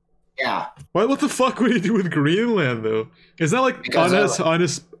 Yeah. What the fuck would he do with Greenland though? Is that like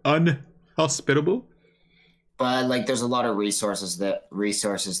unhospitable? But like, there's a lot of resources there.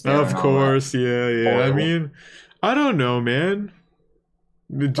 Of course, yeah. I mean, I don't know, man.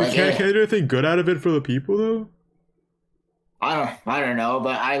 Can I do anything good out of it for the people though? I don't know,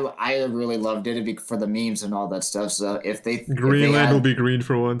 but I really loved it for the memes and all that stuff. So Greenland will be green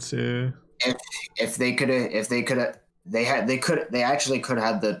for once, yeah. They actually could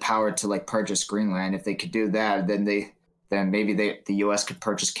have the power to like purchase Greenland. If they could do that, then maybe the US could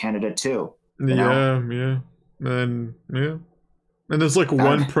purchase Canada too. Yeah. And there's like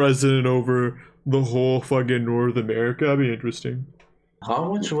one president over the whole fucking North America. That'd be interesting.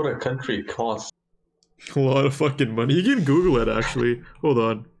 How much would a country cost? A lot of fucking money. You can Google it actually. Hold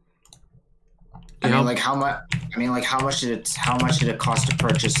on. How much did it cost to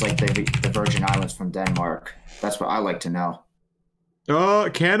purchase like the Virgin Islands from Denmark? That's what I like to know.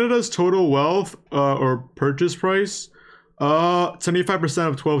 Canada's total wealth or purchase price 75%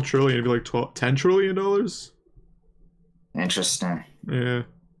 of 12 trillion. It'd be like $10 trillion. Interesting. Yeah.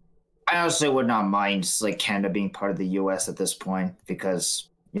 I honestly would not mind like Canada being part of the US at this point, because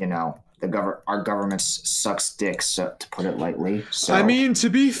our government sucks dicks, to put it lightly. So I mean, to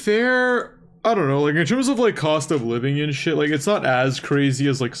be fair, I don't know, like in terms of like cost of living and shit, like it's not as crazy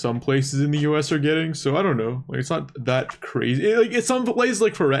as like some places in the US are getting, so I don't know, like it's not that crazy. Like it's some places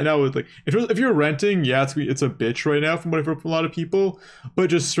like for rent now, with like if you're renting, yeah, it's a bitch right now from what I've heard from a lot of people, but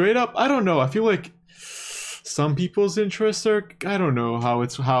just straight up, I don't know, I feel like some people's interests are, I don't know how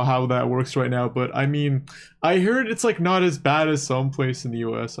that works right now, but I mean, I heard it's like not as bad as some place in the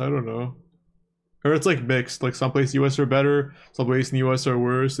US. I don't know, or it's like mixed, like some places in the US are better, some places in the US are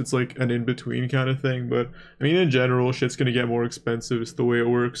worse. It's like an in-between kind of thing. But I mean, in general, shit's gonna get more expensive. It's the way it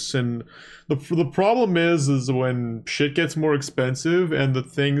works. And the problem is when shit gets more expensive and the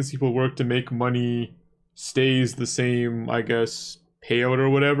things people work to make money stays the same, I guess, payout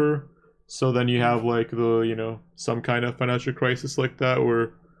or whatever. So then you have like the, some kind of financial crisis like that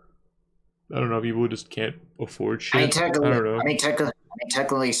where, I don't know, people just can't afford shit. I don't know.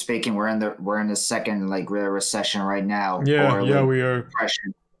 technically speaking, we're in the second like real recession right now. Yeah, or, yeah, like, we are.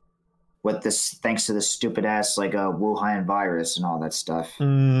 depression with this, thanks to the stupid ass like Wuhan virus and all that stuff.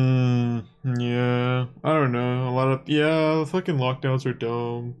 Yeah. I don't know. A lot of the fucking lockdowns are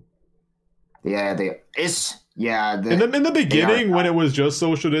dumb. Yeah, In the beginning, when it was just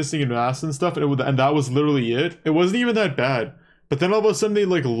social distancing and masks and stuff, and that was literally it. It wasn't even that bad. But then all of a sudden they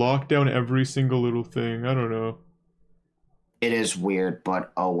like locked down every single little thing. I don't know. It is weird,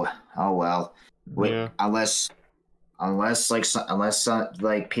 but oh well. Yeah. Unless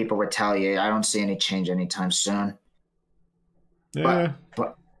like people retaliate, I don't see any change anytime soon. Yeah.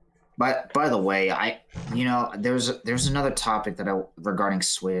 But by the way, there's another topic that regarding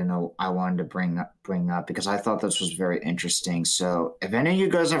Sweden I wanted to bring up because I thought this was very interesting. So, have any of you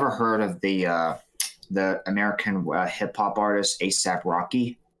guys ever heard of the American hip hop artist ASAP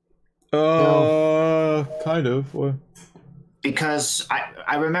Rocky? Kind of. What? Because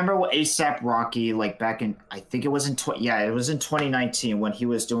I remember what ASAP Rocky, like back in, I think it was in 2019 when he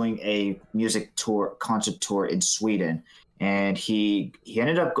was doing a concert tour in Sweden, and he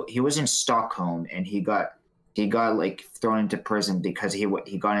was in Stockholm, and he got like thrown into prison because he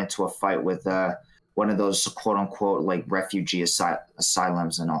got into a fight with one of those quote unquote like refugee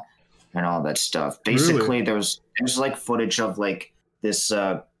asylums and all that stuff. Basically, Really? there's like footage of like this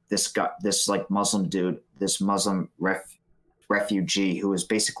like Muslim dude, this Muslim refugee who was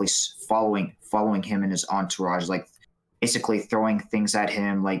basically following him and his entourage, like basically throwing things at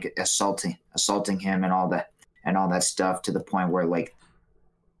him, like assaulting him and all that stuff, to the point where like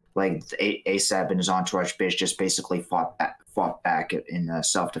ASAP and his entourage just basically fought back in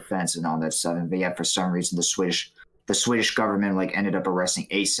self-defense and all that stuff. But yeah, for some reason the Swedish government like ended up arresting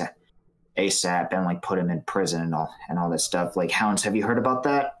ASAP and like put him in prison and all that stuff. Like, Hounds, have you heard about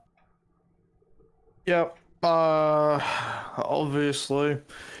that? Yep. Obviously,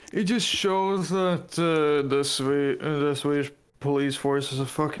 it just shows that the Swedish police force is a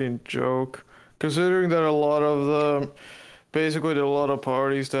fucking joke. Considering that a lot of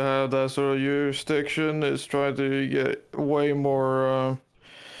parties that have that sort of jurisdiction is trying to get way more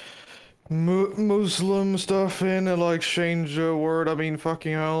Muslim stuff in and like change the word. I mean,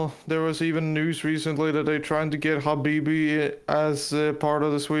 fucking hell. There was even news recently that they're trying to get Habibi as part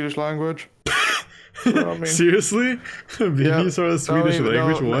of the Swedish language. So, I mean, Seriously? BB's are the Swedish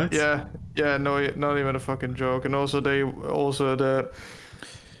language? What? No, not even a fucking joke. And also the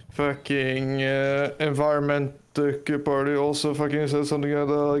fucking environment party also fucking said something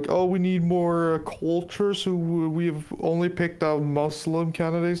like, oh, we need more cultures, so we've only picked out Muslim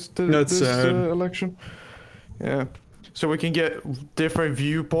candidates to That's this sad. election. Yeah. So we can get different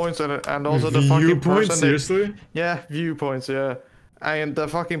viewpoints and also the fucking Viewpoints? person Seriously? viewpoints, yeah. And the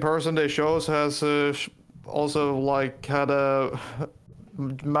fucking person they chose has also like had a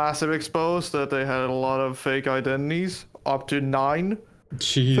massive expose that they had a lot of fake identities, up to 9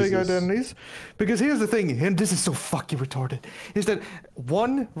 Jesus. fake identities. Because here's the thing, and this is so fucking retarded, is that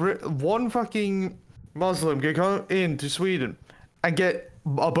one fucking Muslim can come into Sweden and get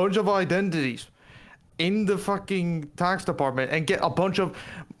a bunch of identities in the fucking tax department and get a bunch of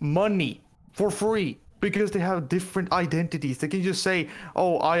money for free. Because they have different identities. They can just say,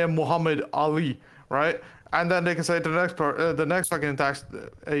 "Oh, I am Muhammad Ali," right? And then they can say to the next fucking tax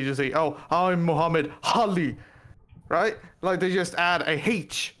agency, "Oh, I'm Muhammad Ali," right? Like they just add a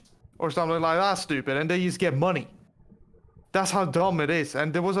H or something like that, stupid, and they just get money. That's how dumb it is.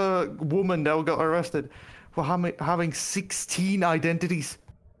 And there was a woman that got arrested for having 16 identities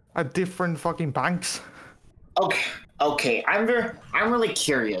at different fucking banks. Okay. I'm really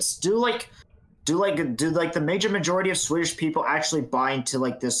curious. Do the major majority of Swedish people actually buy into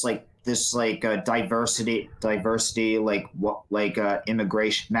this diversity, like what, like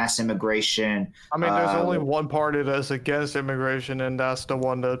mass immigration? I mean, there's only one party that's against immigration, and that's the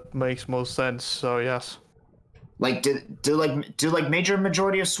one that makes most sense. So yes. Like, do major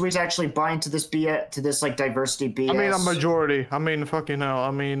majority of Swedes actually buy into this like diversity BS? I mean, a majority. I mean, fucking hell.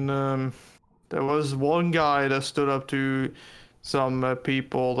 I mean, there was one guy that stood up to some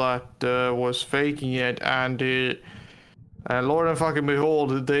people that was faking it, and Lord and fucking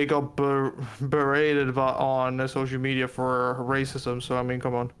behold, they got berated on social media for racism. So I mean,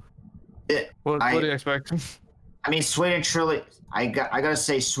 come on. What do you expect? I mean, Sweden truly. I gotta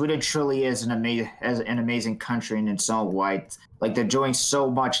say, Sweden truly is an amazing country in its own right. Like, they're doing so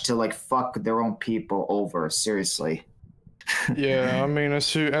much to like fuck their own people over. Seriously. Yeah, I mean, as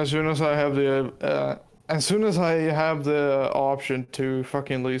soon as I have the option to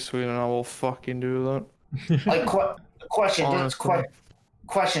fucking leave Sweden, I will fucking do that. Like, question.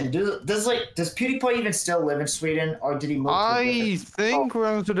 question: does PewDiePie even still live in Sweden, or did he move? To a I different- think we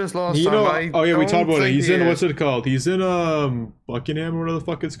went to this last You time. know, I oh yeah, we don't talked about it. think He's he in, is. what's it called? He's in Buckingham or whatever the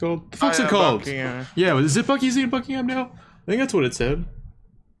fuck it's called. The fuck's Oh, it yeah, called? Buckingham. Yeah, is it He's in Buckingham now? I think that's what it said.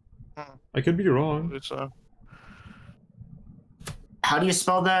 Hmm. I could be wrong. It's, How do you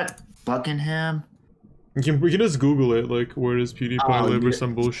spell that? Buckingham. We can just Google it, like where does PewDiePie Oh, live or yeah.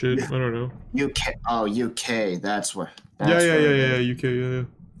 some bullshit. I don't know. UK. Oh, UK. That's where. Yeah, That's yeah, where yeah, it yeah, is. UK,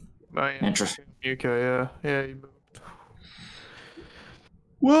 yeah. oh, yeah. Interesting. UK, yeah. Yeah, he moved.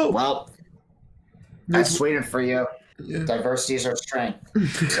 Well, Well, that's Sweden for you. yeah. Diversity is our strength.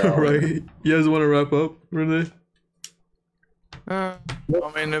 So, Right. You guys want to wrap up, Renee? I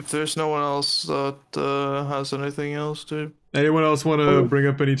mean, if there's no one else that has anything else to... Anyone else want to bring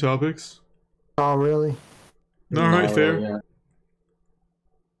up any topics? Oh, really? All right, no, fair. yeah.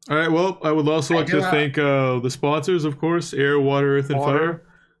 All right, well, I would also like do to have- thank the sponsors, of course, Air, Water, Earth, and Water. Fire.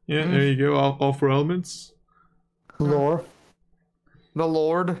 Yeah, there you go, all four elements. Lore. The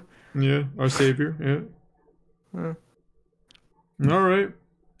Lord. Yeah, our savior, yeah. All right.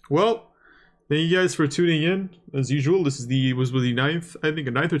 Well, thank you guys for tuning in. As usual, this is was the 9th, I think,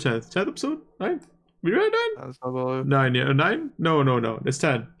 a 9th or 10th? 10th episode? 9th? We read 9? That's about 9, yeah. 9? No. It's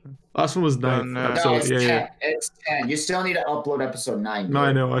 10. Last one was 9th no. episode. No, it's yeah, 10. yeah. It's 10. You still need to upload episode 9. No,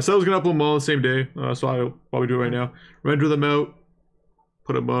 I know. I said I was going to upload them all the same day, so I'll probably do it right now. Render them out,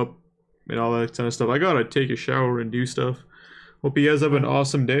 put them up, and all that kind of stuff. I gotta take a shower and do stuff. Hope you guys have an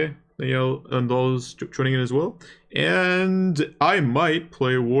awesome day. You know, and those tuning in as well. And I might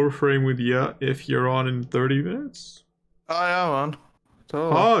play Warframe with you if you're on in 30 minutes. Oh, yeah, man.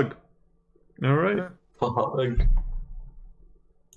 Totally. Hog! Alright. Hug.